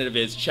representative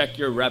is,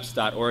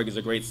 checkyourreps.org is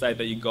a great site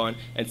that you can go on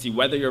and see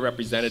whether your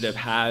representative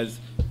has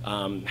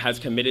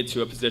committed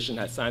to a position,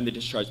 has signed the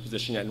discharge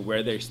position, and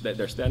where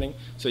they're standing,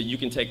 so you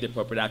can take the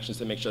appropriate actions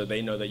to make sure that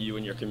they know that you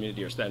and your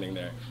community are standing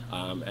there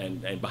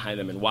and behind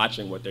them and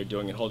watching what they're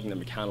doing and holding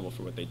them accountable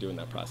for what they do in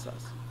that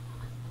process.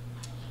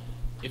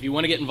 If you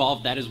want to get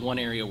involved, that is one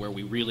area where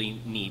we really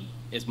need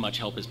as much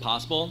help as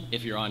possible.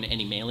 If you're on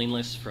any mailing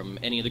lists from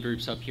any of the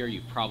groups up here,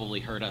 you've probably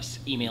heard us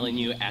emailing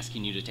you,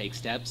 asking you to take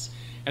steps.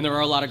 And there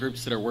are a lot of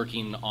groups that are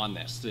working on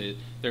this.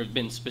 There have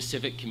been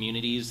specific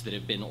communities that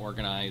have been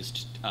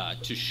organized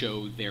to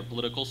show their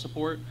political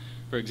support.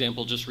 For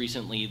example, just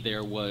recently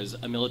there was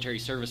a military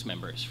service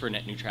members for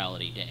Net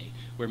Neutrality Day,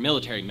 where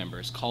military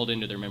members called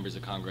into their members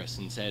of Congress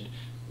and said,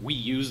 We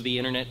use the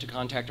internet to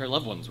contact our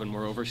loved ones when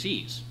we're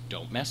overseas.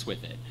 Don't mess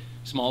with it.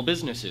 Small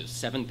businesses,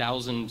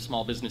 7,000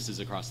 small businesses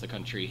across the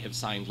country have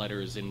signed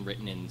letters and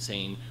written in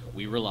saying,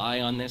 we rely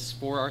on this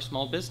for our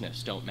small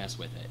business, don't mess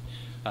with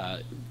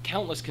it.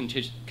 Countless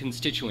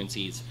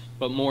constituencies,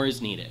 but more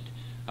is needed.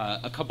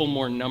 A couple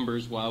more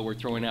numbers while we're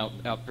throwing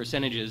out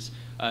percentages.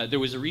 There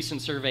was a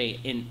recent survey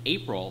in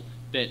April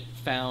that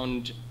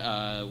found,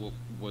 what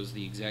was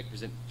the exact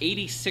percent?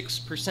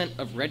 86%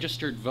 of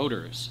registered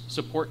voters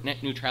support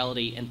net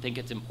neutrality and think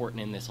it's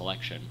important in this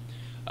election.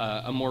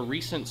 A more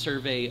recent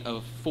survey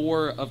of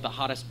 4 of the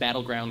hottest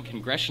battleground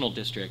congressional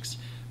districts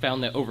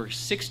found that over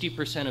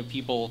 60% of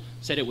people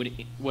said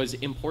it was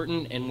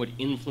important and would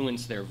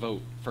influence their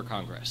vote for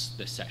Congress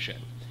this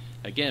session.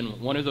 Again,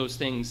 one of those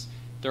things,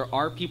 there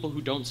are people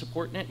who don't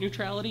support net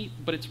neutrality,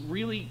 but it's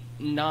really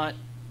not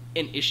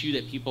an issue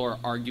that people are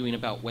arguing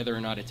about whether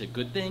or not it's a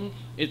good thing.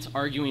 It's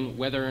arguing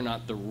whether or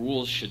not the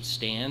rules should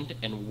stand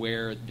and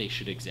where they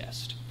should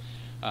exist.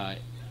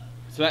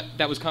 So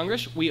that was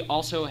Congress. We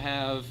also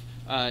have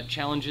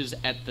challenges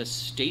at the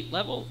state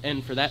level,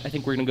 and for that, I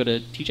think we're going to go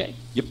to TJ.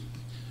 Yep.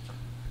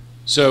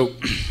 So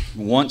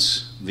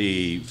once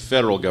the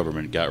federal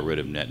government got rid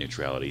of net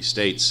neutrality,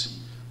 states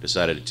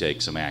decided to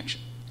take some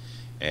action.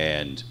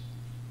 And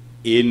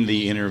in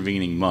the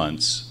intervening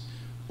months,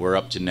 we're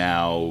up to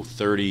now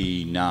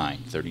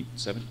 39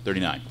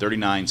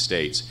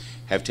 states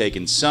have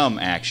taken some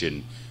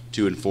action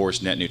to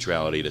enforce net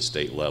neutrality at a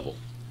state level,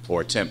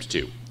 or attempt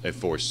to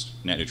enforce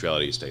net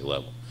neutrality at a state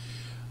level.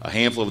 A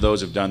handful of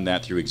those have done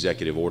that through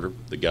executive order.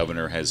 The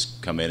governor has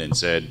come in and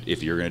said,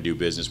 if you're going to do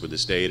business with the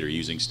state or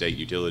using state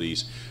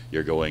utilities,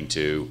 you're going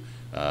to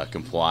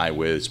comply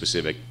with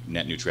specific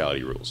net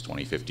neutrality rules,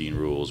 2015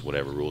 rules,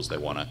 whatever rules they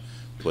want to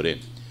put in.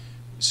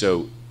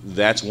 So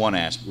that's one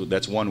aspect.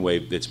 That's one way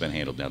that's been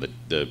handled. Now,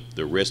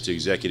 the risk to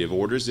executive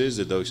orders is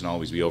that those can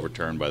always be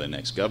overturned by the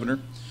next governor.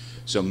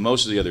 So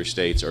most of the other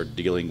states are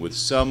dealing with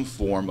some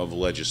form of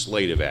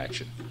legislative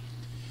action.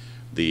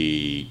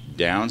 The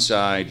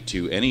downside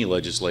to any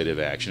legislative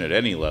action at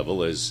any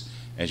level is,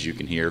 as you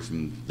can hear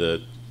from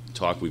the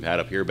talk we've had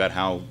up here about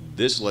how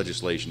this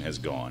legislation has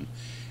gone,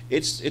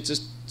 it's a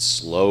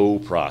slow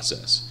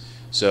process.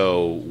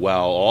 So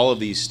while all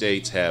of these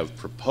states have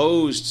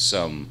proposed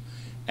some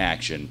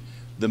action,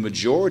 the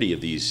majority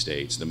of these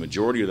states, the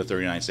majority of the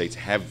 39 states,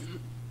 have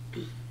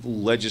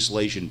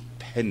legislation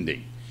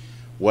pending.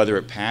 Whether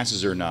it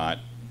passes or not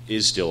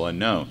is still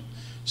unknown.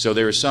 So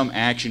there is some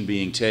action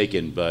being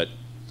taken, but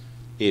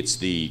it's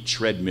the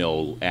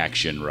treadmill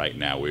action right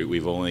now.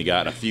 We've only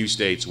got a few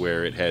states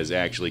where it has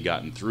actually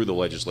gotten through the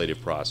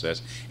legislative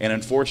process, and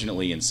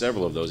unfortunately in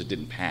several of those it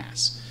didn't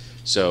pass.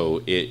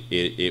 So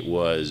it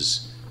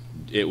was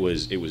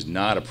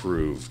not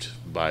approved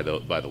by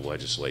the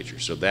legislature.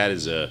 So that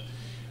is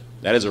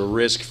a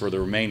risk for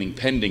the remaining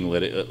pending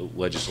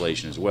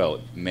legislation as well.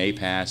 It may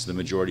pass the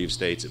majority of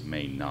states, it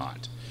may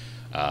not.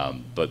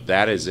 But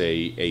that is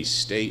a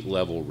state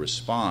level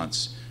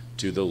response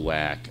to the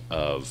lack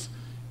of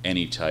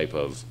any type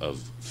of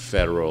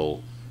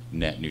federal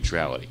net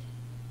neutrality.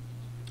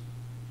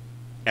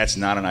 That's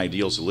not an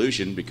ideal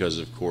solution because,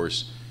 of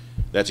course,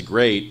 that's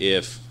great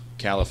if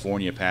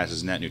California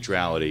passes net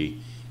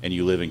neutrality and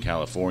you live in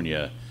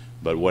California,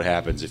 but what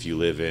happens if you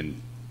live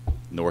in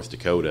North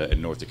Dakota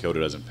and North Dakota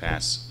doesn't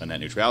pass a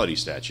net neutrality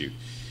statute?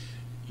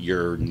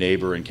 Your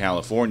neighbor in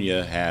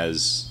California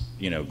has,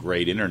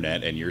 great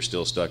internet and you're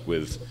still stuck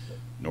with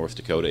North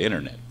Dakota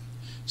internet.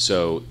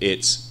 So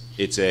it's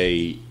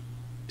a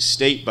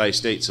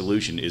state-by-state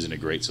solution isn't a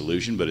great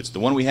solution, but it's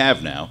the one we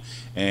have now.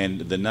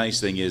 And the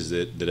nice thing is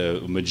that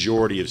a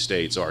majority of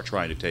states are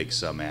trying to take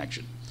some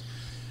action.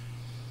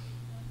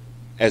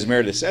 As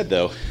Meredith said,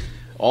 though,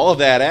 all of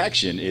that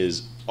action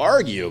is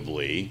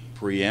arguably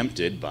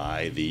preempted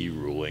by the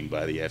ruling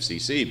by the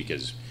FCC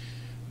because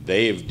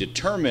they have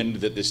determined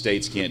that the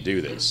states can't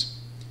do this.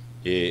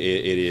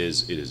 It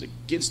is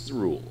against the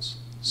rules.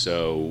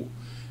 So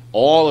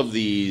all of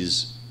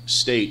these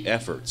state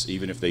efforts,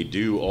 even if they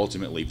do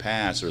ultimately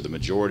pass, or the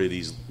majority of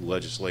these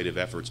legislative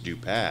efforts do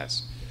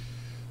pass,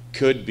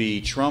 could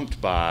be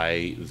trumped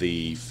by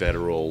the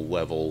federal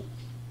level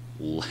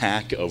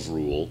lack of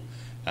rule,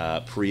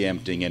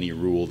 preempting any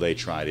rule they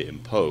try to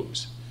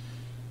impose.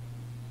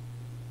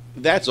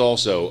 That's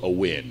also a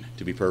win,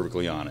 to be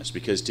perfectly honest,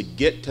 because to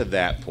get to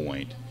that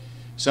point,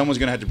 someone's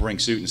going to have to bring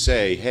suit and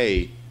say,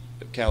 hey,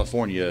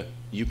 California,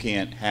 you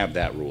can't have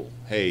that rule.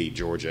 Hey,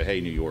 Georgia, hey,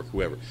 New York,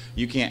 whoever,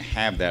 you can't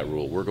have that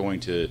rule. We're going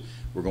to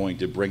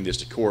bring this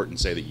to court and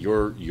say that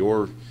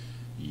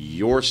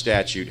your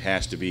statute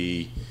has to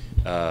be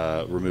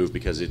removed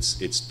because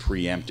it's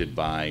preempted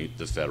by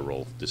the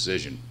federal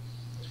decision.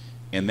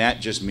 And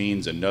that just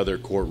means another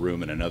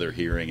courtroom and another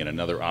hearing and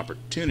another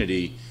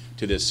opportunity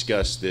to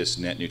discuss this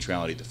net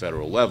neutrality at the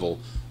federal level,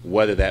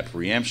 whether that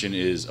preemption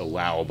is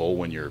allowable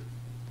when you're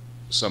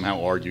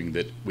somehow arguing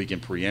that we can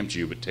preempt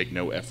you but take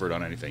no effort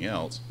on anything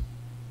else,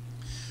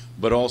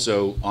 but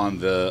also on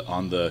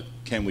the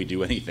can we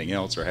do anything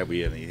else, or have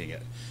we anything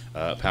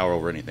power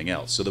over anything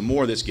else. So the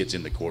more this gets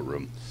in the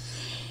courtroom,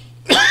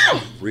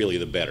 really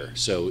the better.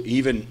 So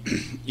even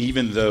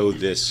though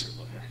this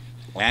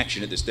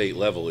action at the state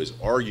level is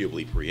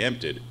arguably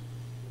preempted,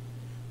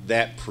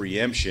 that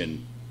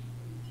preemption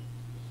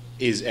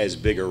is as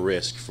big a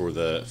risk for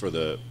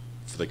the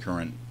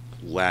current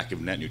lack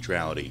of net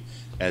neutrality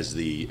as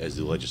the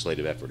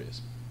legislative effort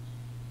is.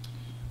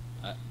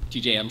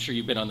 TJ, I'm sure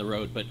you've been on the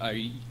road, but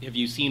have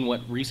you seen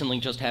what recently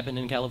just happened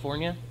in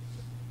California?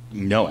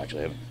 No,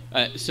 actually, I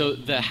haven't. So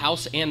the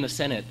House and the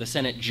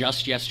Senate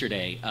just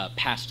yesterday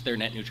passed their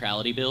net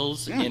neutrality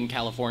bills in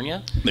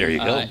California. There you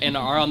go. And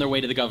are on their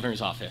way to the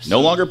gogovernor's office.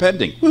 No longer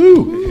pending.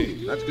 Woo!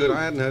 Hey, that's good.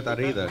 I hadn't heard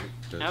that either.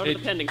 Out of the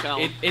pending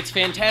column. It's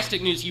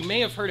fantastic news. You may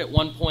have heard at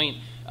one point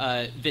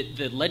that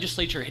the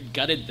legislature had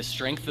gutted the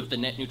strength of the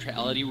net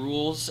neutrality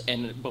rules,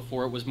 and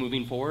before it was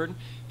moving forward,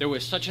 there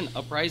was such an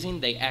uprising,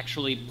 they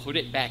actually put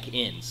it back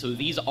in. So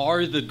these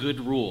are the good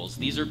rules.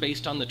 These are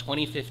based on the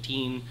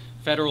 2015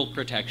 federal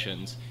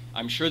protections.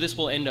 I'm sure this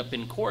will end up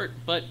in court,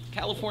 but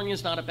California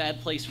is not a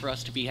bad place for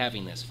us to be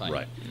having this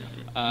fight.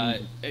 Right.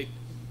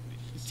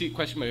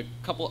 Question, a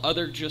couple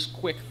other just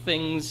quick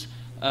things.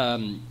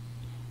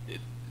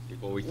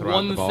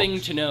 One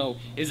thing to know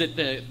is that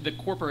the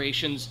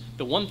corporations,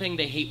 the one thing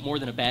they hate more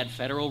than a bad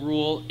federal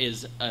rule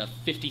is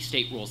 50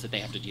 state rules that they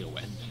have to deal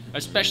with,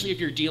 especially if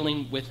you're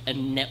dealing with a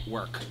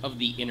network of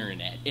the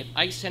internet. If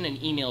I send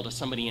an email to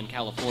somebody in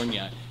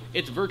California,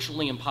 it's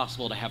virtually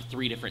impossible to have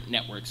 3 different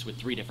networks with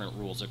 3 different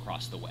rules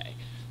across the way.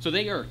 So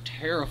they are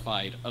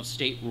terrified of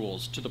state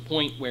rules to the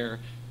point where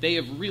they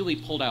have really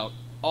pulled out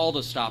all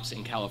the stops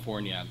in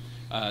California.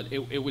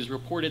 It was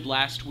reported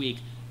last week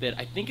that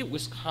I think it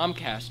was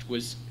Comcast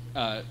was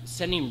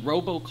sending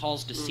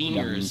robocalls to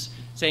seniors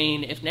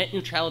saying if net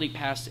neutrality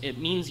passed, it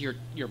means your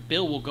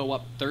bill will go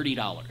up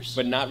 $30.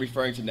 But not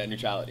referring to net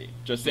neutrality,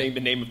 just saying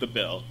the name of the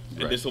bill,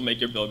 and Right. this will make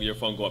your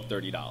phone go up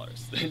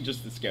 $30,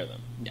 just to scare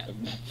them.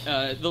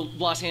 Yeah. The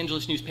Los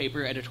Angeles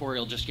newspaper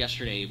editorial just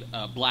yesterday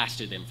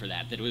blasted them for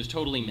that it was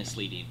totally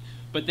misleading.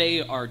 But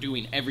they are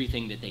doing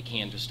everything that they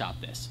can to stop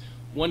this.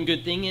 One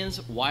good thing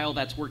is, while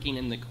that's working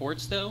in the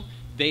courts, though,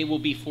 they will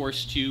be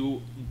forced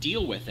to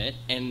deal with it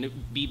and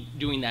be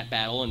doing that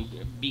battle and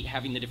be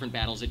having the different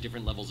battles at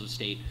different levels of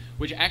state,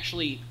 which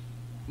actually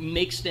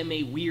makes them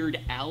a weird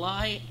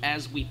ally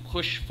as we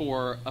push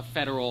for a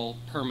federal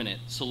permanent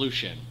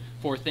solution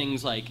for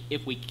things like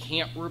if we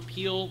can't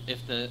repeal,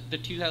 if the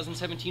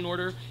 2017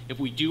 order, if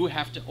we do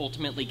have to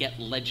ultimately get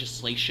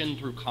legislation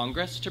through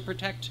Congress to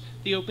protect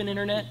the open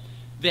internet,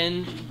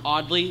 then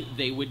oddly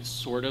they would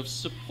sort of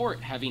support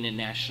having a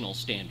national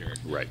standard.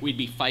 Right. We'd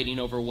be fighting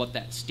over what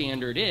that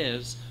standard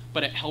is,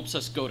 but it helps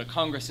us go to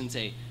Congress and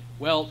say,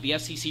 well, the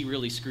FCC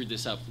really screwed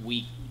this up.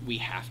 We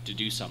have to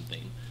do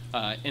something.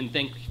 And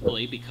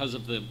thankfully, because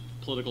of the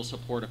political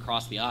support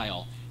across the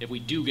aisle, if we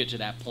do get to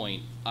that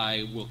point,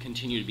 I will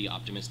continue to be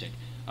optimistic.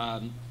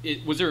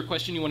 Was there a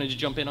question you wanted to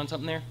jump in on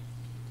something there?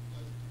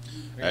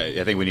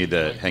 I think we need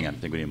the. Hang on. I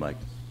think we need Mike.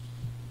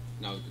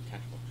 No, the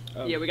catch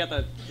box. Yeah, we got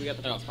the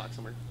text box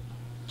somewhere.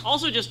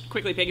 Also, just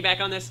quickly piggyback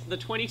on this, the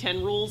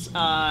 2010 rules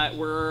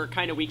were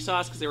kind of weak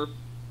sauce because they were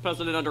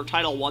posted under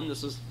Title I.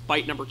 This was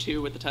bite number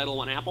 2 with the Title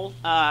I Apple.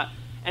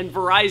 And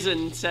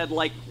Verizon said,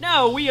 like,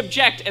 no, we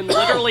object. And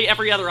literally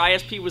every other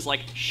ISP was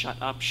like, shut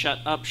up, shut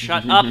up,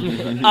 shut up.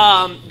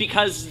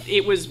 Because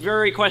it was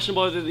very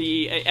questionable whether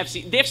the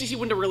FCC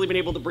wouldn't have really been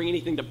able to bring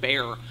anything to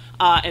bear.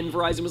 And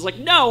Verizon was like,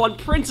 no, on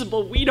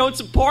principle, we don't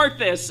support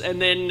this.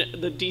 And then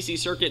the DC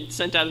Circuit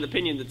sent out an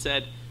opinion that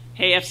said,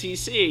 hey,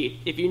 FCC,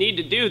 if you need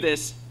to do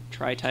this,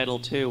 try Title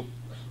II.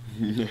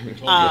 We told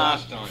you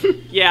last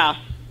time. Yeah.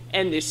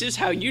 And this is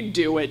how you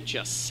do it,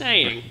 just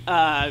saying.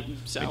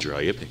 So. I draw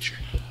you a picture.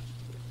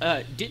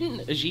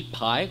 Didn't Ajit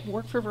Pai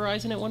work for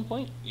Verizon at one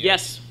point?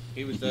 Yes.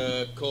 He was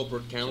the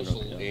corporate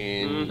counsel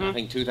in, I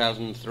think,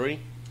 2003.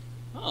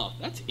 Oh,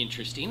 that's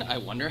interesting. I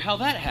wonder how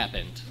that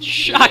happened.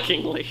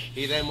 Shockingly.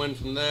 He then went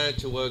from there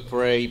to work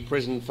for a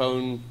prison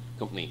phone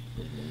company,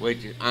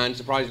 and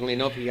surprisingly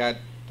enough, he had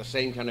the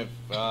same kind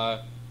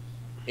of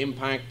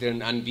impact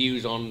and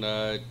views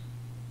on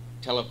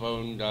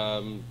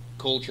telephone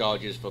call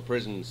charges for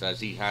prisons as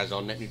he has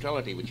on net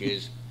neutrality, which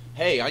is,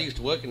 hey, I used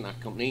to work in that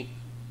company.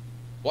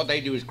 What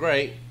they do is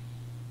great.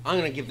 I'm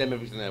going to give them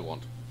everything they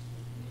want.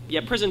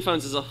 Yeah, prison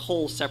phones is a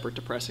whole separate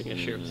depressing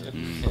issue.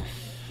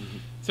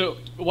 So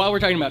while we're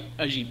talking about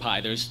Ajit Pai,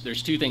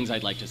 there's 2 things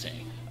I'd like to say.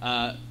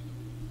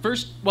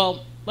 First,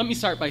 well, let me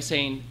start by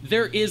saying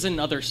there is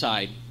another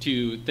side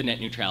to the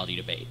net neutrality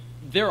debate.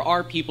 There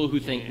are people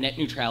who think net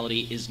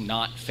neutrality is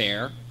not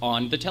fair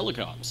on the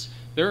telecoms.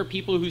 There are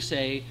people who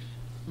say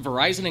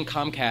Verizon and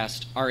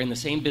Comcast are in the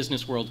same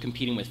business world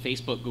competing with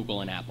Facebook, Google,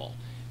 and Apple.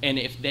 And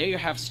if they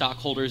have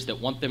stockholders that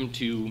want them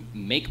to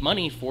make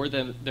money for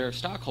their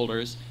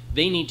stockholders,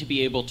 they need to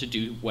be able to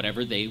do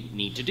whatever they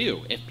need to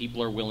do. If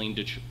people are willing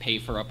to pay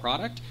for a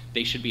product,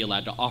 they should be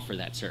allowed to offer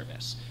that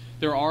service.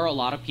 There are a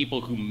lot of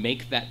people who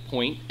make that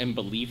point and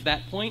believe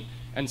that point,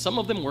 and some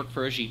of them work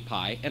for Ajit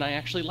Pai, and I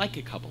actually like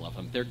a couple of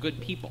them. They're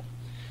good people.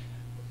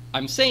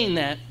 I'm saying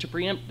that to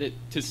preempt that,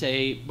 to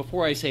say,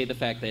 before I say the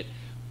fact that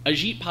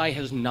Ajit Pai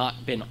has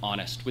not been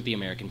honest with the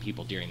American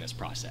people during this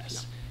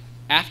process.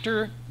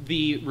 After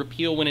the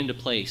repeal went into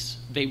place,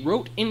 they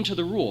wrote into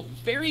the rule,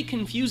 very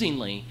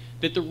confusingly,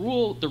 that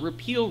the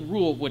repeal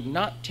rule would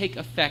not take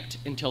effect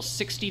until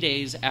 60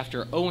 days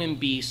after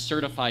OMB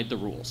certified the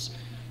rules,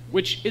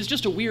 which is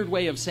just a weird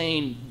way of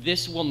saying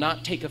this will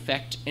not take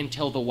effect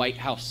until the White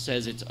House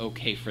says it's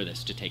okay for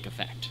this to take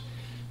effect.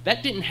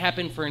 That didn't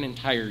happen for an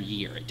entire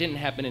year. It didn't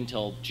happen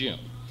until June.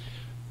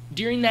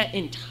 During that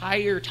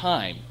entire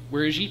time,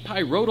 where Ajit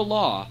Pai wrote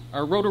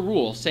a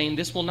rule saying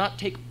this will not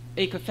take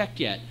effect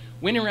yet,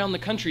 went around the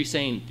country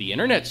saying the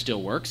internet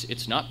still works,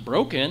 it's not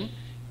broken,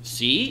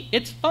 see,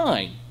 it's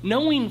fine,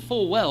 knowing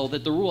full well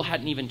that the rule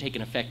hadn't even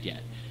taken effect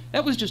yet.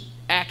 That was just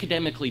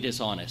academically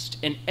dishonest,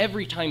 and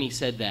every time he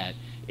said that,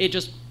 it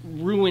just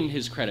ruined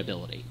his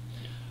credibility.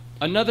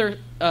 Another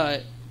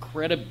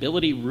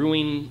credibility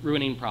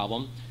ruining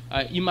problem,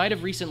 you might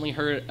have recently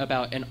heard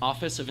about an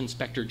Office of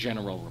Inspector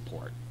General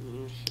report.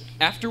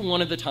 After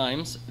one of the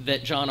times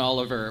that John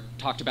Oliver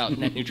talked about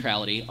net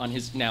neutrality on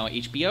his now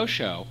HBO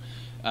show,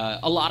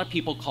 a lot of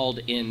people called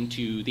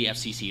into the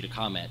FCC to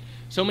comment.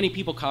 So many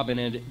people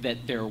commented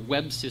that their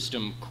web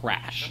system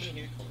crashed.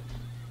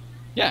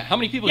 Yeah, how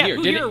many people here?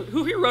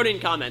 Who here wrote in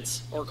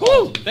comments or Woo!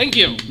 called? Thank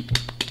you.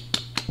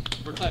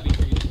 We're clapping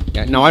for you.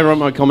 Yeah, no, I wrote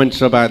my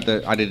comments about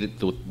that. I did it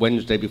the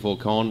Wednesday before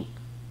con.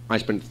 I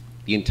spent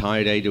the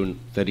entire day doing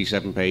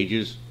 37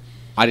 pages.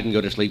 I didn't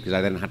go to sleep because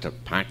I then had to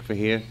pack for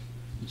here.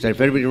 So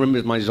if everybody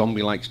remembers my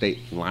zombie-like state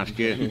from last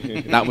year,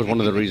 that was one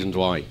of the reasons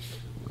why.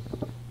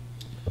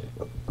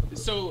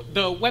 So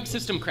the web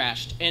system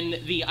crashed, and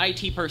the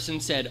IT person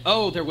said,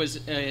 oh, there was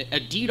a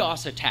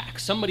DDoS attack.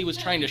 Somebody was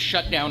trying to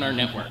shut down our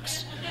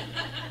networks.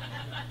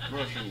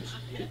 Russians.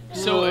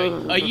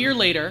 So a year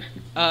later,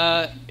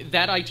 that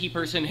IT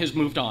person has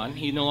moved on.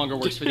 He no longer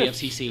works for the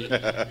FCC.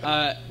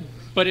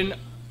 But an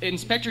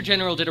Inspector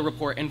General did a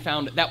report and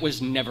found that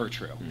was never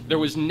true. There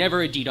was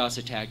never a DDoS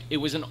attack. It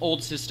was an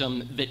old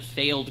system that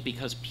failed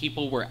because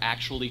people were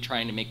actually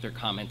trying to make their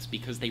comments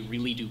because they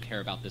really do care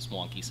about this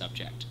wonky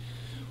subject.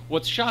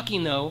 What's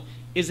shocking, though,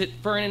 is that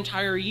for an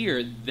entire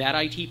year, that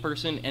IT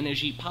person and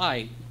Ajit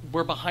Pai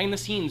were behind the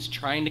scenes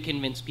trying to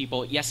convince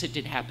people, yes, it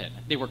did happen.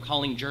 They were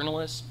calling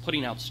journalists,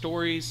 putting out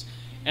stories,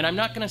 and I'm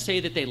not going to say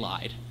that they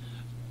lied.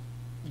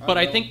 But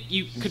I think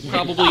you could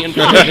probably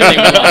infer that they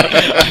were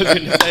lying. I was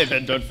going to say,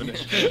 then don't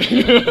finish.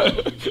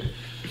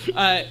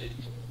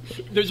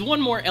 There's one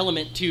more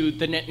element to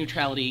the net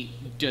neutrality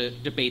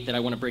debate that I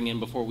want to bring in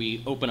before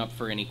we open up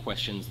for any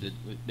questions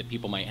that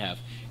people might have.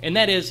 And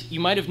that is, you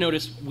might have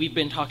noticed we've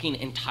been talking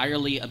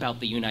entirely about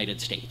the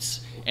United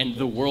States, and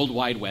the World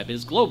Wide Web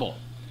is global.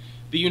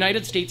 The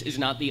United States is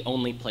not the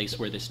only place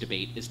where this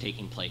debate is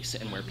taking place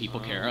and where people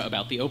care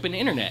about the open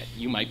internet.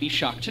 You might be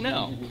shocked to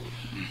know.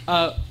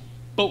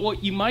 But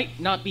what you might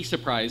not be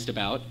surprised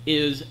about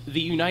is the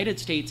United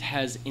States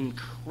has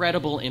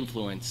incredible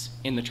influence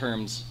in the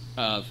terms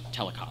of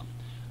telecom.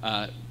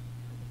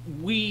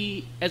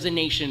 We, as a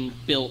nation,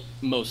 built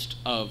most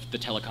of the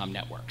telecom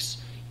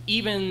networks.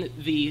 Even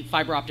the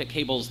fiber optic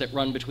cables that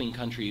run between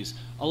countries,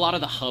 a lot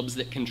of the hubs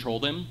that control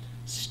them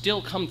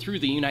still come through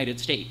the United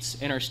States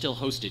and are still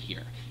hosted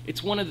here.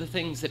 It's one of the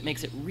things that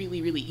makes it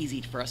really, really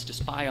easy for us to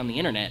spy on the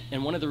internet,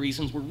 and one of the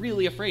reasons we're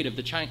really afraid of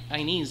the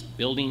Chinese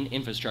building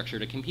infrastructure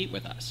to compete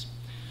with us.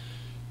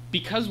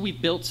 Because we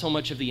built so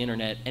much of the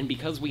internet, and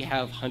because we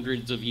have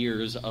hundreds of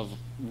years of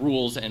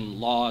rules and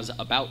laws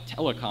about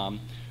telecom,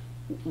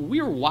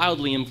 we're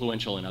wildly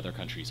influential in other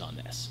countries on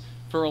this.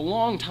 For a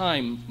long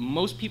time,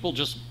 most people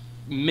just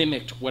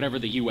mimicked whatever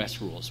the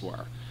US rules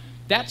were.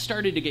 That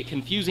started to get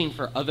confusing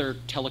for other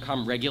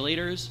telecom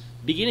regulators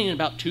beginning in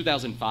about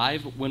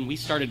 2005 when we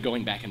started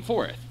going back and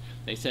forth.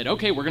 They said,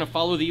 okay, we're going to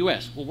follow the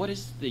US. Well, what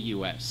is the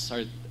US?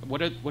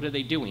 What are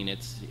they doing?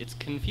 It's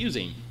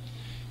confusing.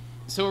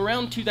 So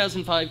around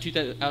 2005,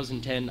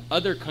 2010,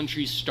 other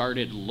countries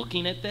started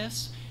looking at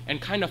this and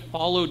kind of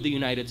followed the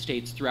United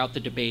States throughout the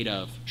debate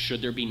of,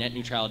 should there be net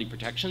neutrality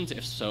protections?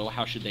 If so,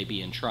 how should they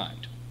be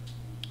enshrined?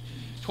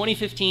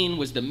 2015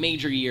 was the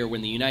major year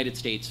when the United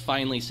States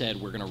finally said,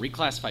 we're going to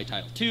reclassify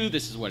Title II,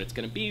 this is what it's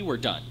going to be, we're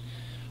done.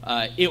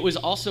 It was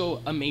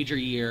also a major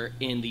year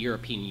in the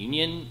European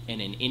Union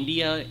and in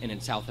India and in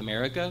South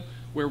America,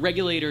 where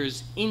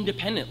regulators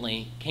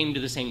independently came to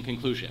the same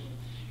conclusion.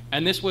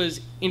 And this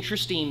was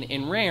interesting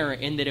and rare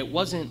in that it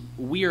wasn't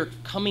we're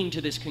coming to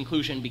this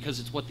conclusion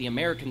because it's what the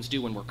Americans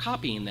do and we're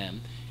copying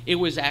them. It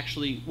was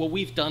actually, well,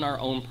 we've done our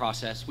own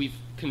process, we've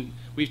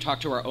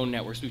talked to our own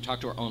networks, we've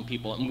talked to our own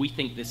people, and we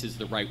think this is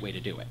the right way to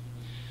do it.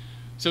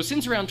 So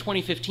since around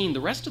 2015,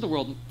 the rest of the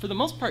world, for the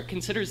most part,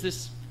 considers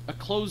this a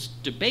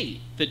closed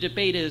debate. The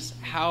debate is,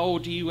 how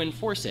do you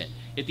enforce it?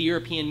 At the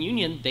European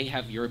Union, they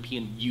have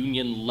European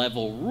Union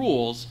level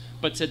rules,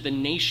 but said the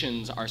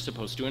nations are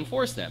supposed to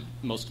enforce them.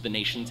 Most of the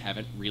nations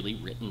haven't really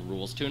written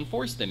rules to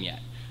enforce them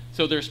yet.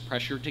 So there's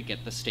pressure to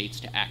get the states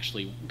to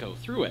actually go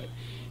through it.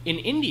 In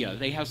India,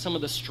 they have some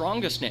of the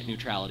strongest net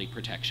neutrality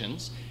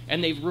protections,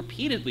 and they've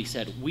repeatedly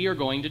said, we are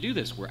going to do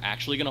this. We're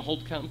actually going to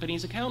hold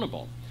companies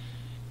accountable.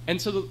 And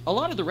so a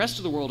lot of the rest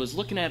of the world is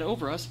looking at it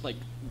over us like,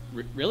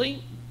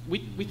 really?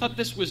 We thought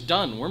this was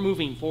done. We're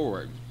moving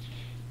forward.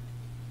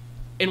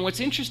 And what's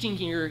interesting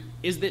here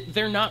is that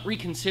they're not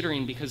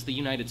reconsidering because the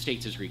United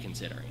States is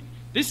reconsidering.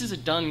 This is a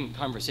done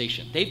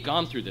conversation. They've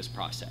gone through this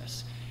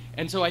process.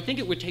 And so I think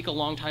it would take a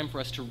long time for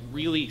us to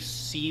really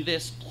see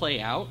this play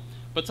out.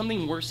 But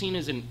something we're seeing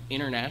as an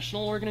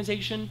international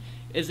organization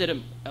is that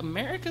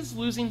America's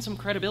losing some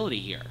credibility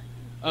here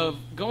of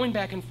going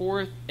back and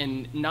forth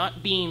and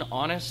not being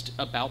honest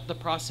about the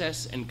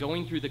process and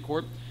going through the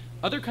court.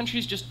 Other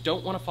countries just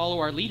don't want to follow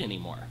our lead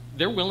anymore.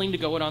 They're willing to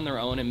go it on their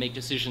own and make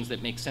decisions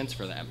that make sense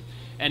for them.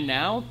 And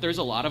now there's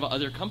a lot of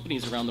other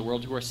companies around the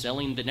world who are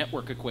selling the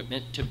network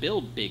equipment to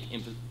build big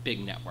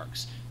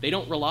networks. They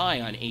don't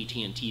rely on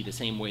AT&T the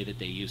same way that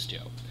they used to.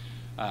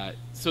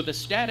 So the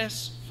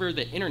status for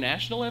the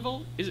international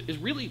level is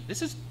really,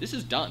 this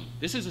is done.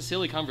 This is a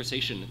silly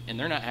conversation, and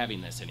they're not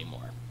having this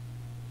anymore.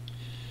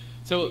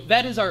 So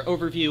that is our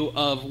overview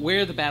of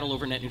where the battle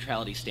over net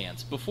neutrality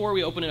stands. Before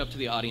we open it up to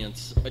the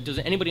audience, does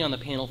anybody on the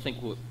panel think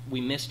we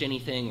missed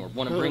anything or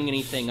want to bring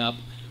anything up?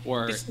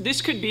 Or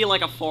this could be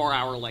like a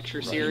 4-hour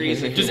lecture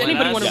series. Does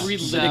anybody want to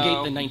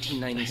relitigate the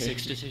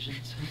 1996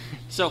 decisions?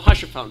 So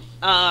hush your phone.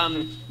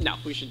 No,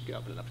 we should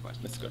open it up to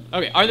questions. That's good.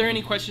 Okay, are there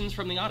any questions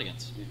from the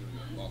audience?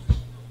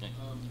 Okay.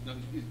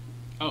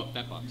 Oh,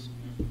 that box.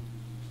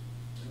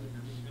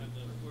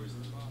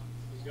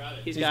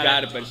 He's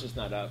got it, but it's just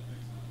not up.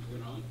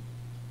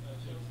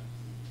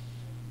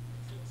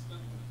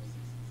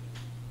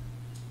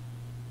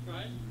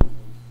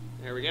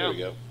 There we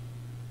go.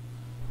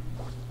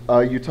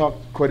 You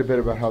talked quite a bit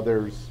about how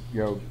there's,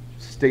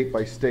 state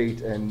by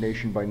state and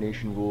nation by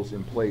nation rules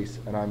in place,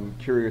 and I'm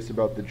curious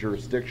about the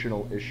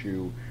jurisdictional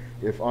issue.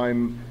 If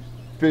I'm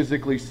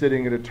physically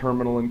sitting at a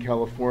terminal in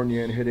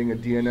California and hitting a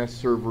DNS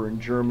server in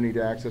Germany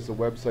to access a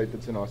website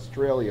that's in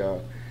Australia,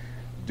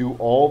 do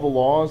all the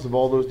laws of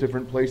all those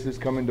different places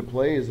come into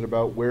play? Is it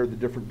about where the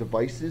different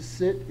devices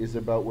sit? Is it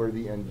about where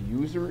the end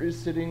user is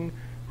sitting?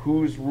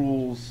 Whose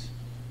rules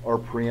are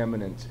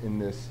preeminent in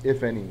this,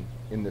 if any,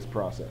 in this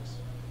process?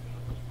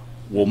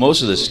 Well,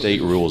 most of the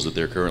state rules that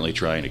they're currently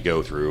trying to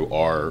go through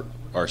are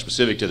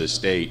specific to the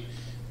state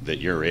that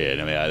you're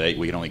in. I mean,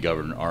 we can only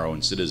govern our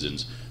own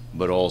citizens,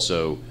 but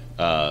also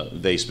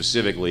they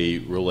specifically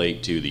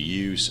relate to the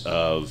use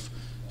of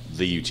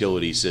the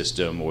utility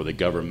system or the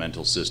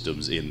governmental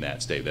systems in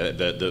that state.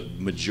 The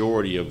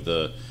majority of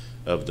the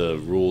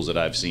rules that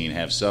I've seen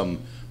have some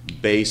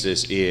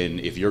basis in,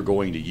 if you're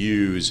going to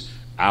use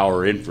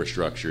our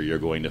infrastructure, you're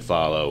going to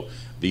follow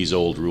these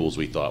old rules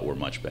we thought were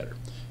much better.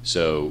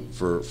 So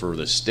for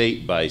the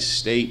state by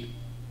state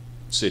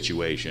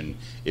situation,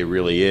 it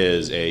really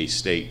is a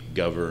state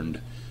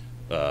governed,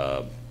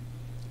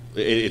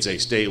 it's a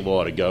state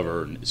law to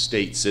govern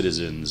state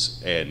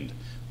citizens and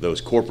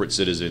those corporate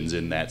citizens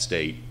in that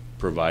state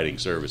providing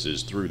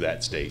services through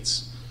that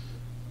state's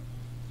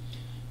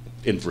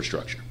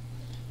infrastructure.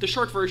 The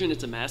short version,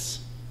 it's a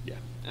mess. Yeah.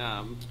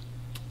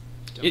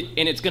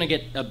 And it's going to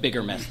get a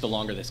bigger mess the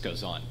longer this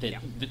goes on. The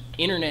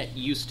internet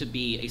used to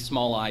be a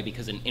small I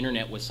because an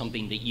internet was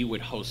something that you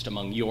would host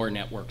among your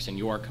networks and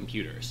your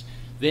computers.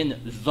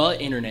 Then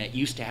the internet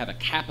used to have a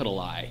capital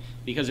I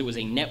because it was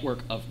a network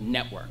of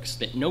networks,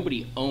 that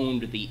nobody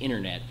owned the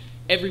internet.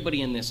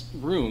 Everybody in this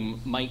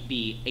room might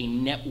be a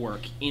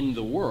network in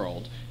the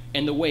world.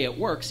 And the way it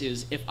works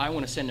is, if I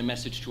want to send a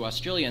message to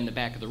Australia in the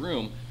back of the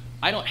room,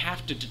 I don't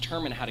have to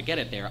determine how to get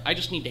it there. I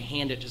just need to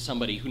hand it to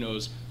somebody who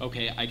knows,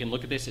 okay, I can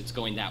look at this, it's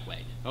going that way.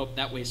 Oh,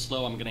 that way's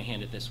slow, I'm going to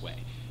hand it this way.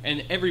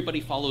 And everybody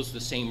follows the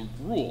same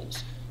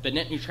rules. The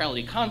net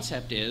neutrality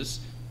concept is,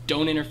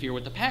 don't interfere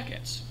with the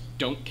packets.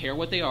 Don't care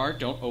what they are,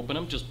 don't open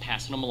them, just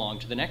passing them along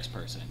to the next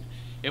person.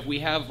 If we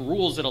have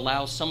rules that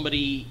allow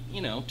somebody,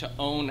 to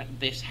own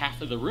this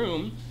half of the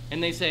room,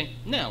 and they say,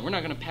 no, we're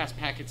not going to pass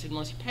packets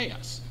unless you pay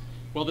us.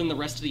 Well, then the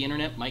rest of the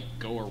internet might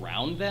go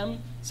around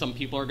them. Some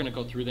people are going to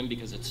go through them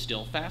because it's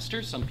still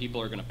faster. Some people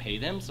are going to pay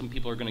them. Some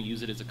people are going to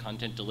use it as a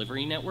content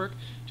delivery network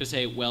to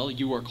say, well,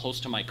 you are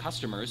close to my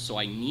customers, so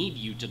I need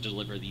you to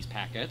deliver these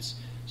packets,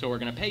 so we're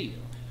going to pay you.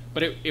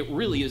 But it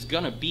really is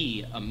going to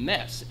be a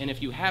mess. And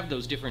if you have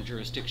those different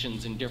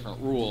jurisdictions and different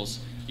rules,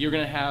 you're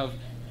going to have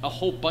a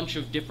whole bunch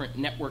of different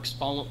networks,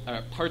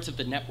 parts of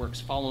the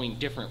networks following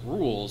different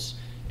rules.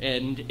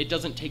 And it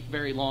doesn't take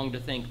very long to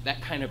think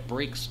that kind of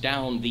breaks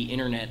down the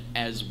internet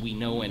as we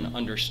know and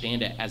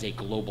understand it as a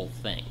global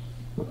thing.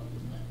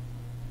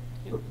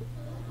 In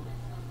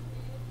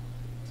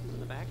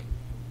the back.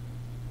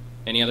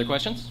 Any other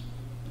questions?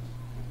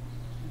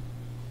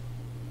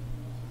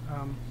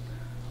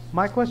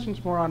 My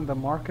question's more on the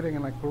marketing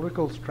and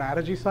political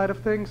strategy side of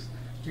things.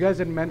 You guys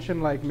had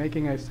mentioned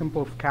making a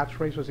simple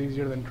catchphrase was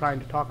easier than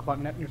trying to talk about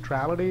net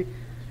neutrality.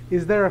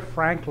 Is there a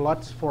Frank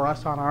Lutz for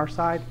us on our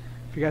side?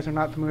 If you guys are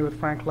not familiar with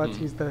Frank Lutz,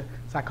 he's the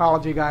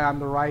psychology guy on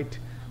the right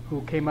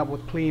who came up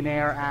with Clean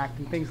Air Act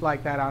and things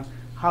like that on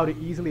how to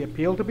easily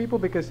appeal to people,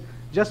 because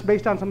just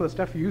based on some of the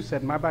stuff you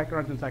said, my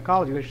background's in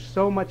psychology, there's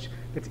so much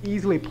that's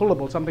easily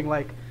pullable, something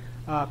like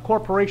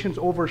corporations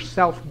over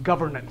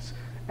self-governance.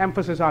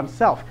 emphasis on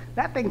self.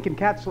 That thing can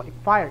catch like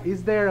fire.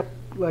 Is there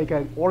like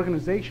an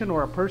organization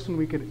or a person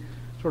we could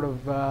sort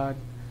of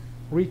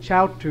reach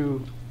out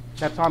to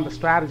that's on the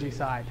strategy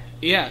side?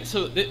 Yeah,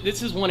 so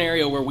this is one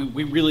area where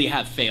we really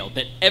have failed,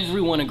 that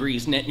everyone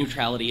agrees net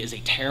neutrality is a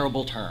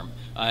terrible term.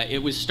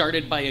 It was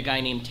started by a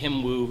guy named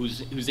Tim Wu,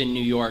 who's in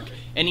New York,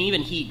 and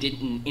even he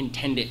didn't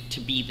intend it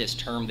to be this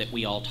term that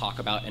we all talk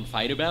about and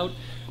fight about.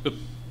 But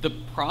the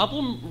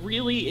problem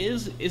really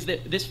is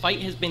that this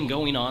fight has been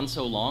going on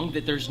so long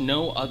that there's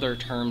no other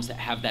terms that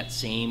have that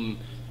same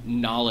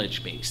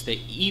knowledge base, that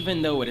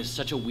even though it is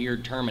such a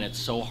weird term and it's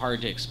so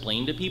hard to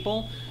explain to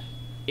people,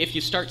 if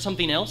you start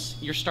something else,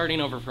 you're starting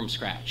over from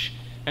scratch.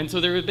 And so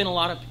there have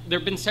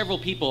been several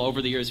people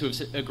over the years who have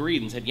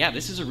agreed and said, yeah,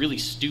 this is a really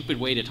stupid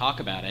way to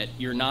talk about it.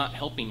 You're not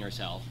helping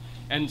yourself.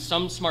 And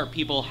some smart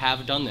people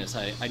have done this.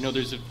 I know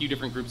there's a few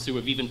different groups who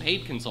have even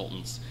paid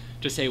consultants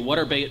to say, what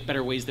are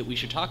better ways that we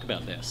should talk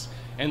about this?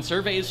 And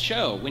surveys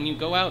show, when you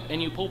go out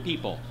and you poll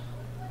people,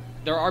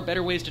 there are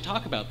better ways to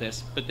talk about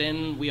this, but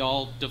then we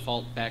all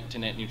default back to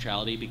net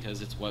neutrality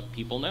because it's what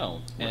people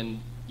know. Right.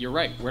 And you're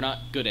right, we're not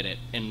good at it,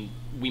 and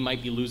we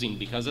might be losing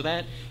because of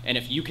that. And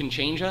if you can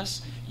change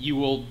us, you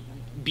will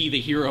be the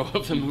hero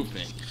of the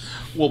movement.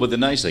 Well, but the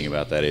nice thing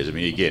about that is, I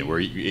mean, again,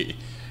 we're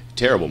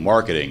terrible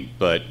marketing,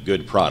 but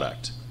good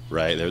product,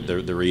 right?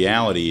 The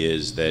reality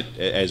is that,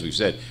 as we've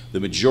said, the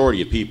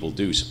majority of people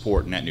do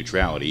support net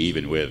neutrality,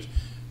 even with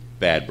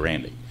bad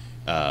branding.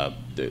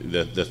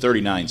 The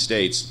 39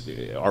 states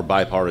are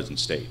bipartisan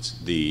states.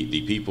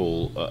 The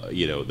people,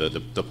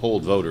 the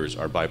polled voters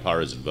are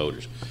bipartisan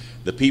voters.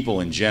 The people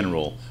in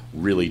general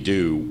really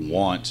do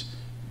want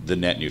the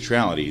net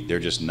neutrality. They're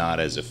just not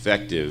as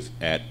effective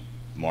at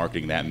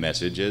marketing that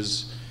message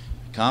as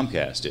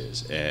Comcast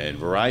is and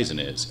Verizon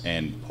is.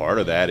 And part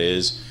of that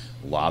is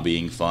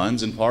lobbying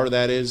funds, and part of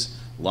that is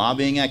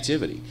lobbying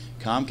activity.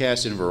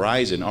 Comcast and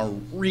Verizon are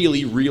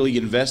really, really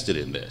invested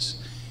in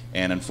this.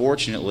 And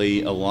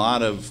unfortunately, a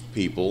lot of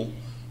people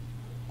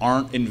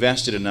aren't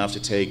invested enough to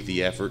take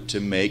the effort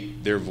to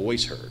make their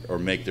voice heard or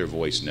make their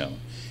voice known.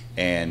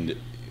 And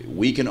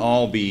we can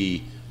all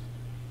be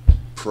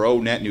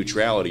pro net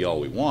neutrality all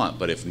we want,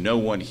 but if no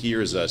one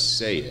hears us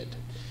say it,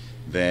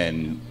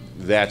 then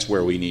that's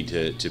where we need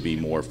to be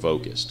more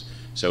focused.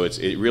 So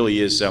it really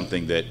is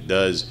something that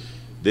does,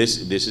 this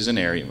is an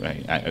area,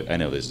 I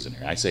know this is an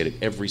area, I say it at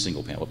every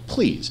single panel, but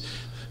please,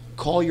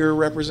 call your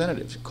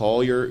representatives,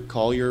 call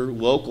your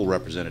local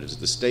representatives at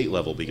the state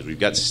level, because we've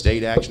got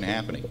state action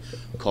happening.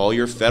 Call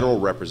your federal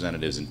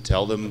representatives and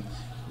tell them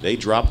they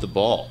dropped the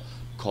ball.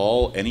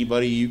 Call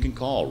anybody you can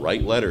call,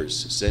 write letters,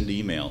 send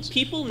emails.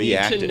 People need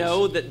to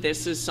know that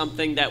this is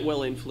something that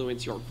will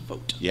influence your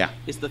vote. Yeah.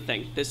 Is the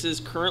thing. This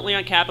is currently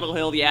on Capitol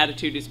Hill. The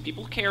attitude is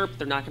people care, but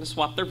they're not going to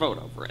swap their vote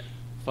over it.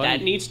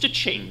 That needs to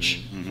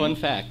change. Mm-hmm. Fun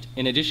fact,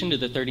 in addition to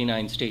the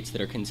 39 states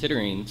that are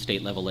considering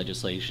state-level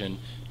legislation,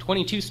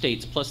 22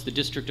 states plus the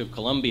District of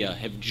Columbia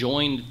have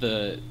joined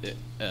the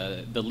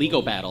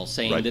legal battle,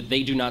 saying that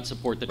they do not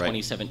support the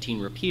 2017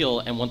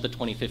 repeal and want the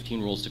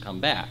 2015 rules to come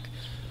back.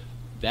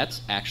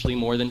 That's actually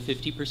more than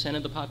 50%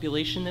 of the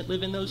population that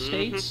live in those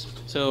states.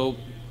 So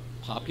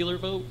popular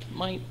vote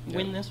might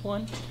win this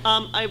one.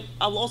 I'll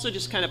also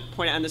just kind of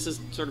point out, and this is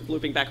sort of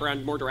looping back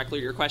around more directly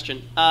to your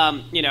question,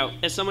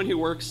 as someone who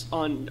works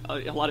on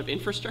a lot of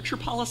infrastructure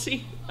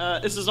policy,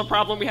 this is a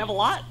problem we have a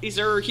lot. These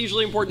are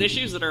hugely important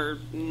issues that are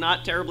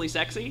not terribly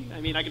sexy.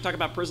 I mean, I could talk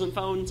about prison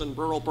phones and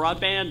rural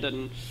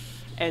broadband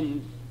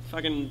and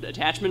fucking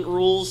attachment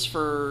rules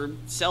for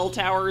cell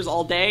towers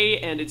all day,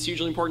 and it's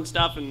hugely important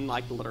stuff, and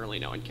like literally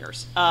no one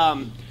cares.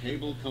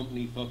 Cable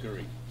company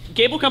fuckery.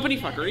 Cable company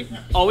fuckery,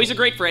 always a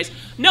great phrase.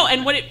 No,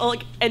 and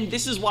and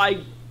this is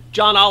why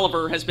John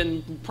Oliver has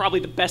been probably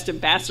the best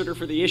ambassador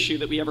for the issue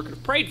that we ever could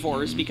have prayed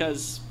for, is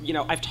because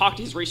I've talked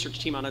to his research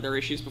team on other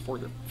issues before.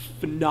 They're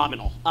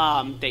phenomenal.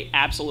 They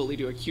absolutely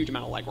do a huge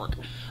amount of legwork.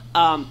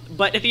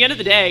 But at the end of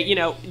the day,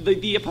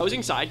 the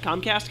opposing side,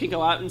 Comcast, can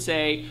go out and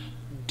say,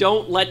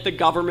 don't let the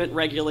government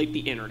regulate the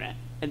internet.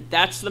 And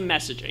that's the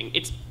messaging.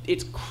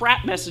 It's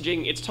crap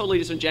messaging, it's totally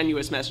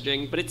disingenuous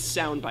messaging, but it's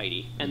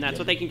soundbitey, and that's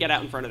what they can get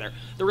out in front of there.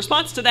 The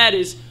response to that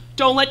is,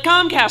 don't let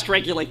Comcast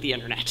regulate the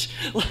internet.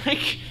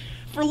 Like,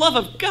 for love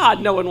of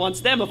God, no one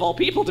wants them, of all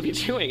people, to be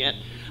doing it.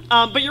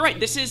 But you're right,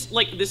 this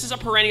is a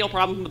perennial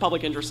problem from the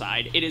public interest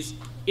side. It is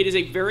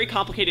a very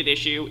complicated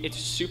issue. It's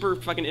super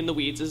fucking in the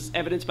weeds, as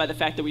evidenced by the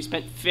fact that we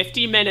spent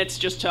 50 minutes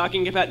just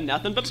talking about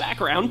nothing but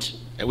background.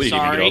 And we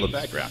didn't even get all the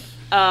background.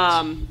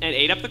 And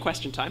ate up the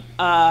question time.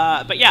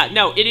 But yeah,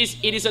 no, it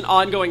is an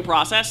ongoing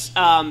process.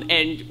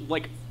 And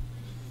like,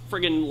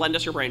 friggin' lend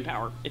us your brain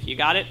power. If you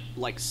got it,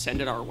 like,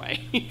 send it our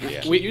way.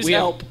 Yeah. We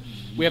help.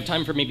 We have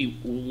time for maybe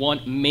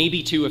one,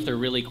 maybe two, if they're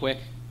really quick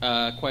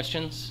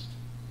questions.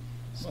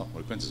 Well,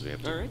 what questions do we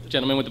have? All right.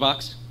 Gentleman with the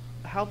box.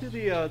 How do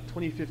the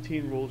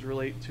 2015 rules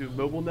relate to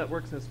mobile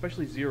networks and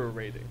especially zero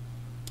rating?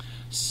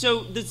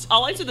 So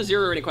I'll answer the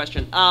zero rating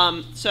question.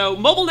 So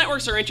mobile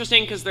networks are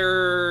interesting because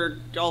they're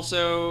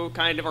also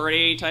kind of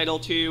already Title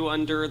II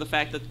under the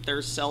fact that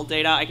there's cell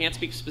data. I can't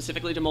speak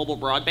specifically to mobile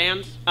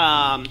broadband.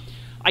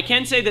 I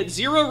can say that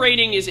zero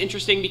rating is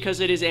interesting because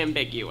it is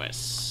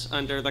ambiguous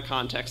under the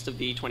context of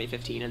the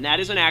 2015, and that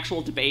is an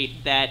actual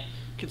debate that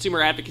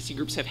consumer advocacy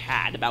groups have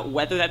had about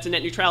whether that's a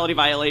net neutrality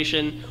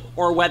violation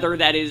or whether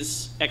that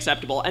is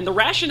acceptable. And the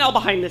rationale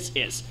behind this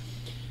is,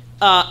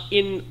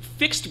 in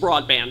fixed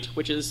broadband,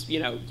 which is,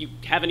 you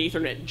have an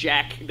Ethernet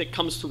jack that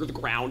comes through the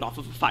ground off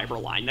of a fiber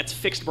line. That's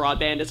fixed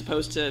broadband as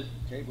opposed to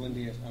Cable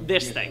and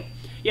this DSL. thing.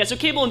 Yeah, so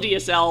cable and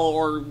DSL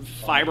or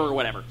fiber or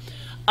whatever.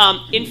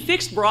 In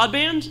fixed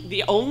broadband,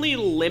 the only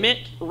limit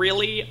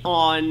really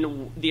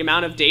on the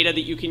amount of data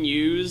that you can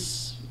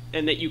use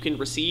and that you can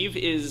receive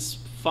is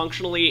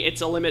functionally,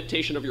 it's a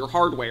limitation of your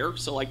hardware.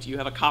 So like, do you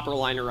have a copper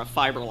line or a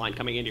fiber line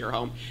coming into your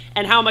home?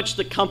 And how much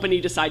the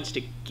company decides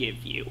to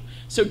give you.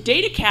 So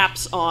data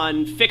caps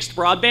on fixed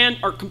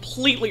broadband are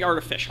completely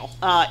artificial.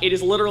 It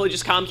is literally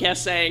just Comcast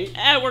saying,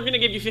 we're going to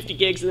give you 50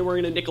 gigs and then we're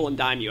going to nickel and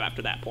dime you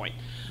after that point.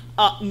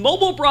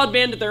 Mobile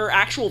broadband, there are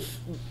actual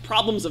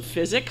problems of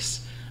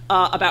physics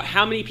about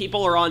how many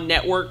people are on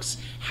networks,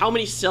 how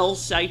many cell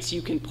sites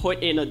you can put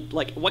in,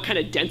 what kind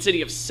of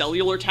density of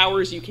cellular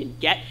towers you can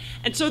get.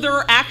 And so there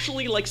are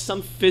actually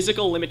some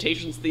physical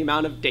limitations to the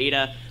amount of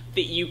data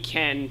that you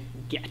can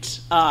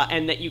get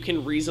and that you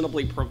can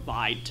reasonably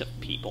provide to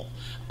people.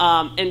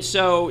 And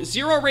so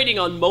zero rating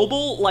on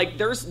mobile,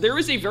 there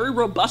is a very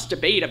robust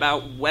debate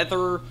about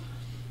whether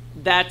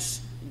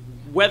that's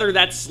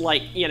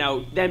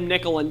them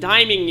nickel and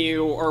diming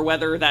you, or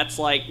whether that's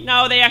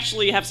no, they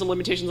actually have some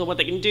limitations on what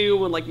they can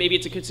do, and maybe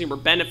it's a consumer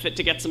benefit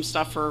to get some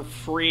stuff for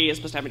free as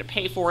opposed to having to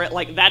pay for it.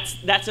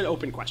 That's an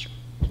open question.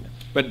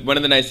 But one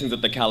of the nice things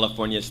that the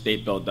California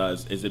state bill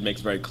does is it makes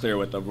very clear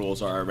what the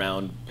rules are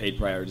around paid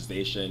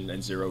prioritization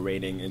and zero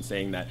rating, and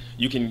saying that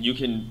you can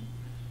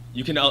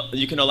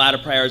allow a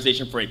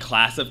prioritization for a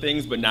class of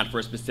things, but not for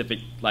a specific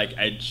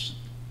edge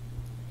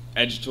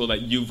tool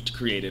that you've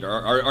created,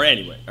 or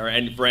anyway,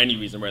 for any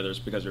reason, whether it's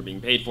because you're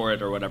being paid for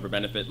it or whatever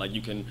benefit.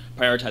 You can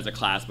prioritize a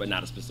class, but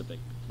not a specific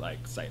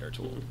site or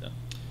tool. Yeah.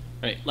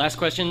 All right, last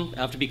question.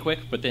 I have to be quick,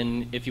 but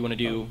then if you want to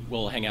do,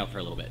 we'll hang out for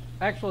a little bit.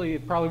 Actually,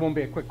 it probably won't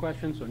be a quick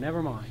question, so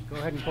never mind. Go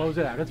ahead and close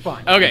it out. It's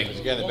fine. Okay.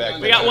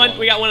 We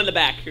got one in the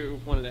back who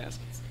wanted to ask.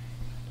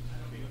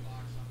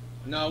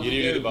 No, you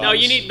need the box. No,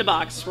 you need the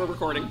box. We're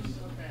recording.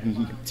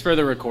 It's for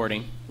the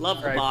recording.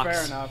 Love the Right, box.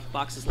 fair enough.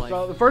 Box is life.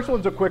 So the first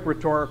one's a quick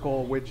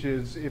rhetorical, which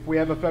is if we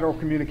have a federal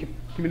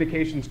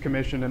communications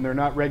commission and they're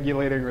not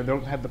regulating or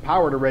don't have the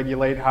power to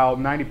regulate how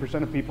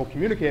 90% of people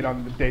communicate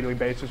on a daily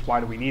basis, why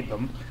do we need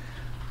them?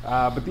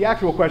 But the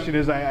actual question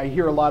is, I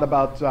hear a lot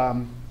about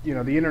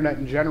the internet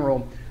in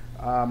general,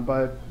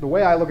 but the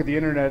way I look at the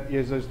internet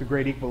is as the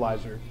great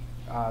equalizer.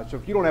 So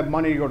if you don't have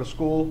money to go to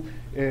school,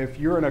 if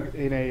you're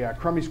in a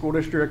crummy school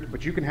district,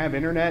 but you can have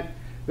internet,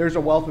 there's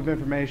a wealth of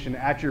information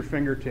at your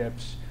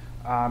fingertips.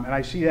 And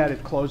I see that as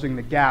closing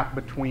the gap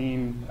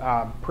between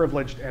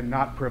privileged and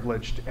not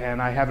privileged, and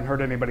I haven't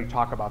heard anybody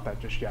talk about that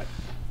just yet.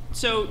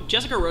 So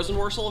Jessica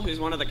Rosenworcel, who's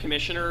one of the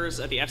commissioners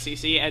at the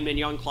FCC, and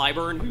Mignon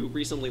Clyburn, who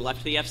recently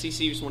left the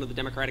FCC, who's one of the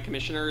Democratic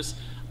commissioners,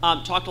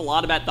 talked a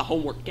lot about the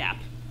homework gap,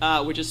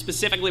 which is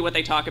specifically what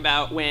they talk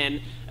about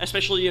when,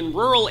 especially in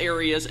rural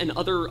areas and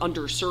other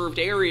underserved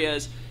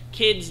areas,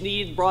 kids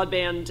need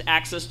broadband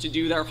access to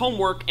do their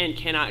homework and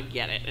cannot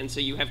get it. And so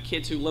you have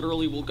kids who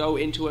literally will go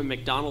into a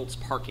McDonald's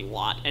parking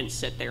lot and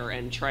sit there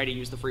and try to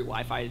use the free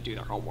Wi-Fi to do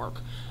their homework.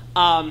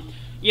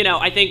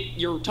 I think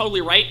you're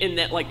totally right in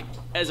that,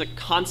 as a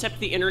concept,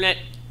 the internet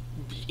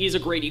is a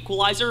great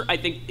equalizer. I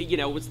think,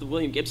 what's the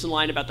William Gibson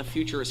line about the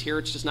future is here,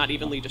 it's just not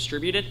evenly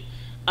distributed.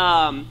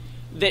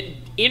 That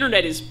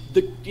internet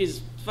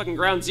is fucking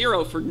ground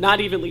zero for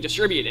not evenly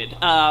distributed.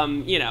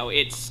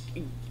 It's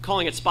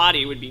calling it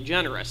spotty would be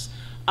generous.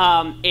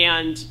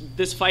 And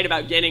this fight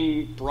about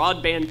getting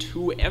broadband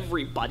to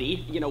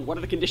everybody, what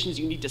are the conditions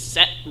you need to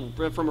set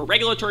from a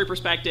regulatory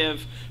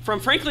perspective, from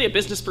frankly a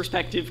business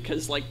perspective,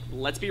 because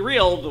let's be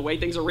real, the way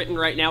things are written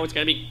right now, it's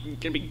gonna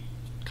be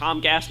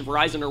Comcast and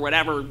Verizon or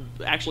whatever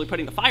actually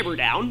putting the fiber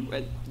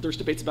down. There's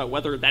debates about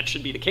whether that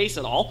should be the case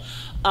at all.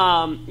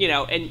 And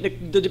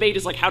the debate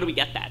is how do we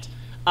get that?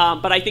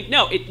 But I think,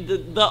 no,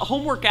 the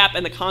homework gap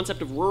and the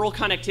concept of rural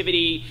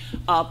connectivity,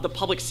 the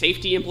public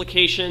safety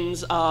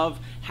implications of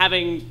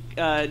having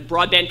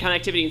broadband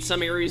connectivity in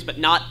some areas but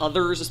not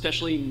others,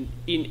 especially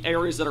in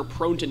areas that are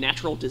prone to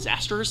natural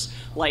disasters,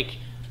 like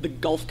the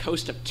Gulf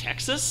Coast of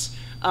Texas,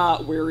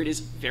 where it is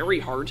very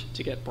hard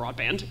to get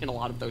broadband in a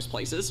lot of those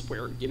places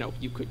where,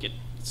 you could get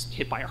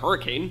hit by a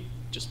hurricane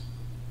just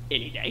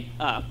any day.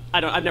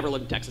 I've never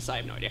lived in Texas, so I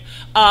have no idea.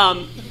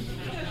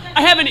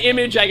 I have an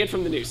image I get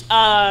from the news.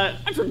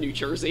 I'm from New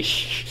Jersey.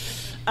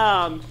 This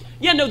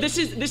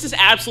is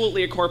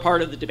absolutely a core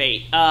part of the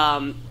debate.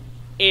 I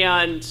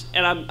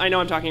know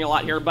I'm talking a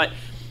lot here, but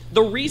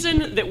the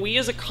reason that we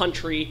as a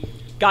country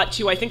got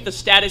to, I think the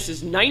status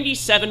is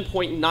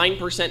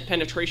 97.9%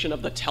 penetration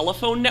of the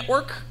telephone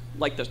network,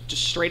 the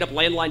just straight up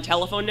landline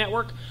telephone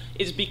network,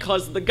 is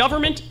because the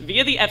government,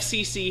 via the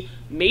FCC,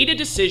 made a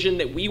decision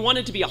that we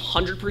wanted to be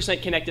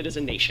 100% connected as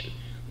a nation.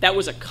 That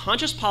was a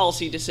conscious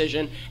policy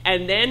decision,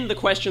 and then the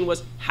question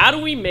was, how do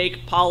we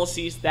make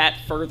policies that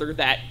further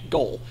that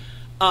goal?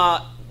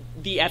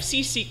 The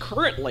FCC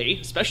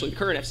currently, especially the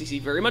current FCC,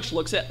 very much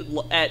looks at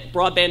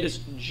broadband as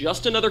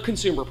just another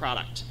consumer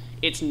product.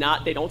 It's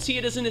not, they don't see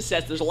it as a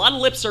necessity. There's a lot of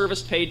lip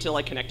service paid to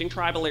like connecting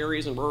tribal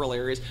areas and rural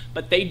areas,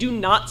 but they do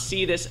not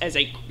see this as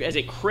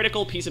a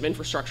critical piece of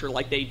infrastructure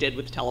like they did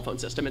with the telephone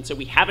system, and so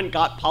we haven't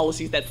got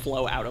policies that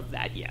flow out of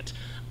that yet.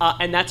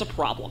 And that's a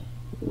problem.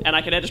 And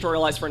I could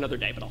editorialize for another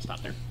day, but I'll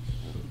stop there.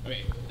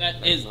 Okay,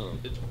 that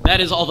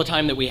is all the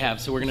time that we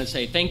have. So we're going to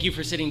say thank you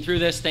for sitting through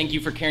this. Thank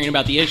you for caring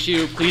about the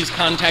issue. Please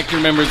contact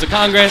your members of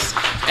Congress.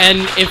 And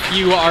if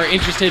you are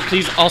interested,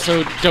 please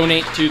also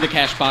donate to the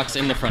cash box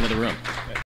in the front of the room.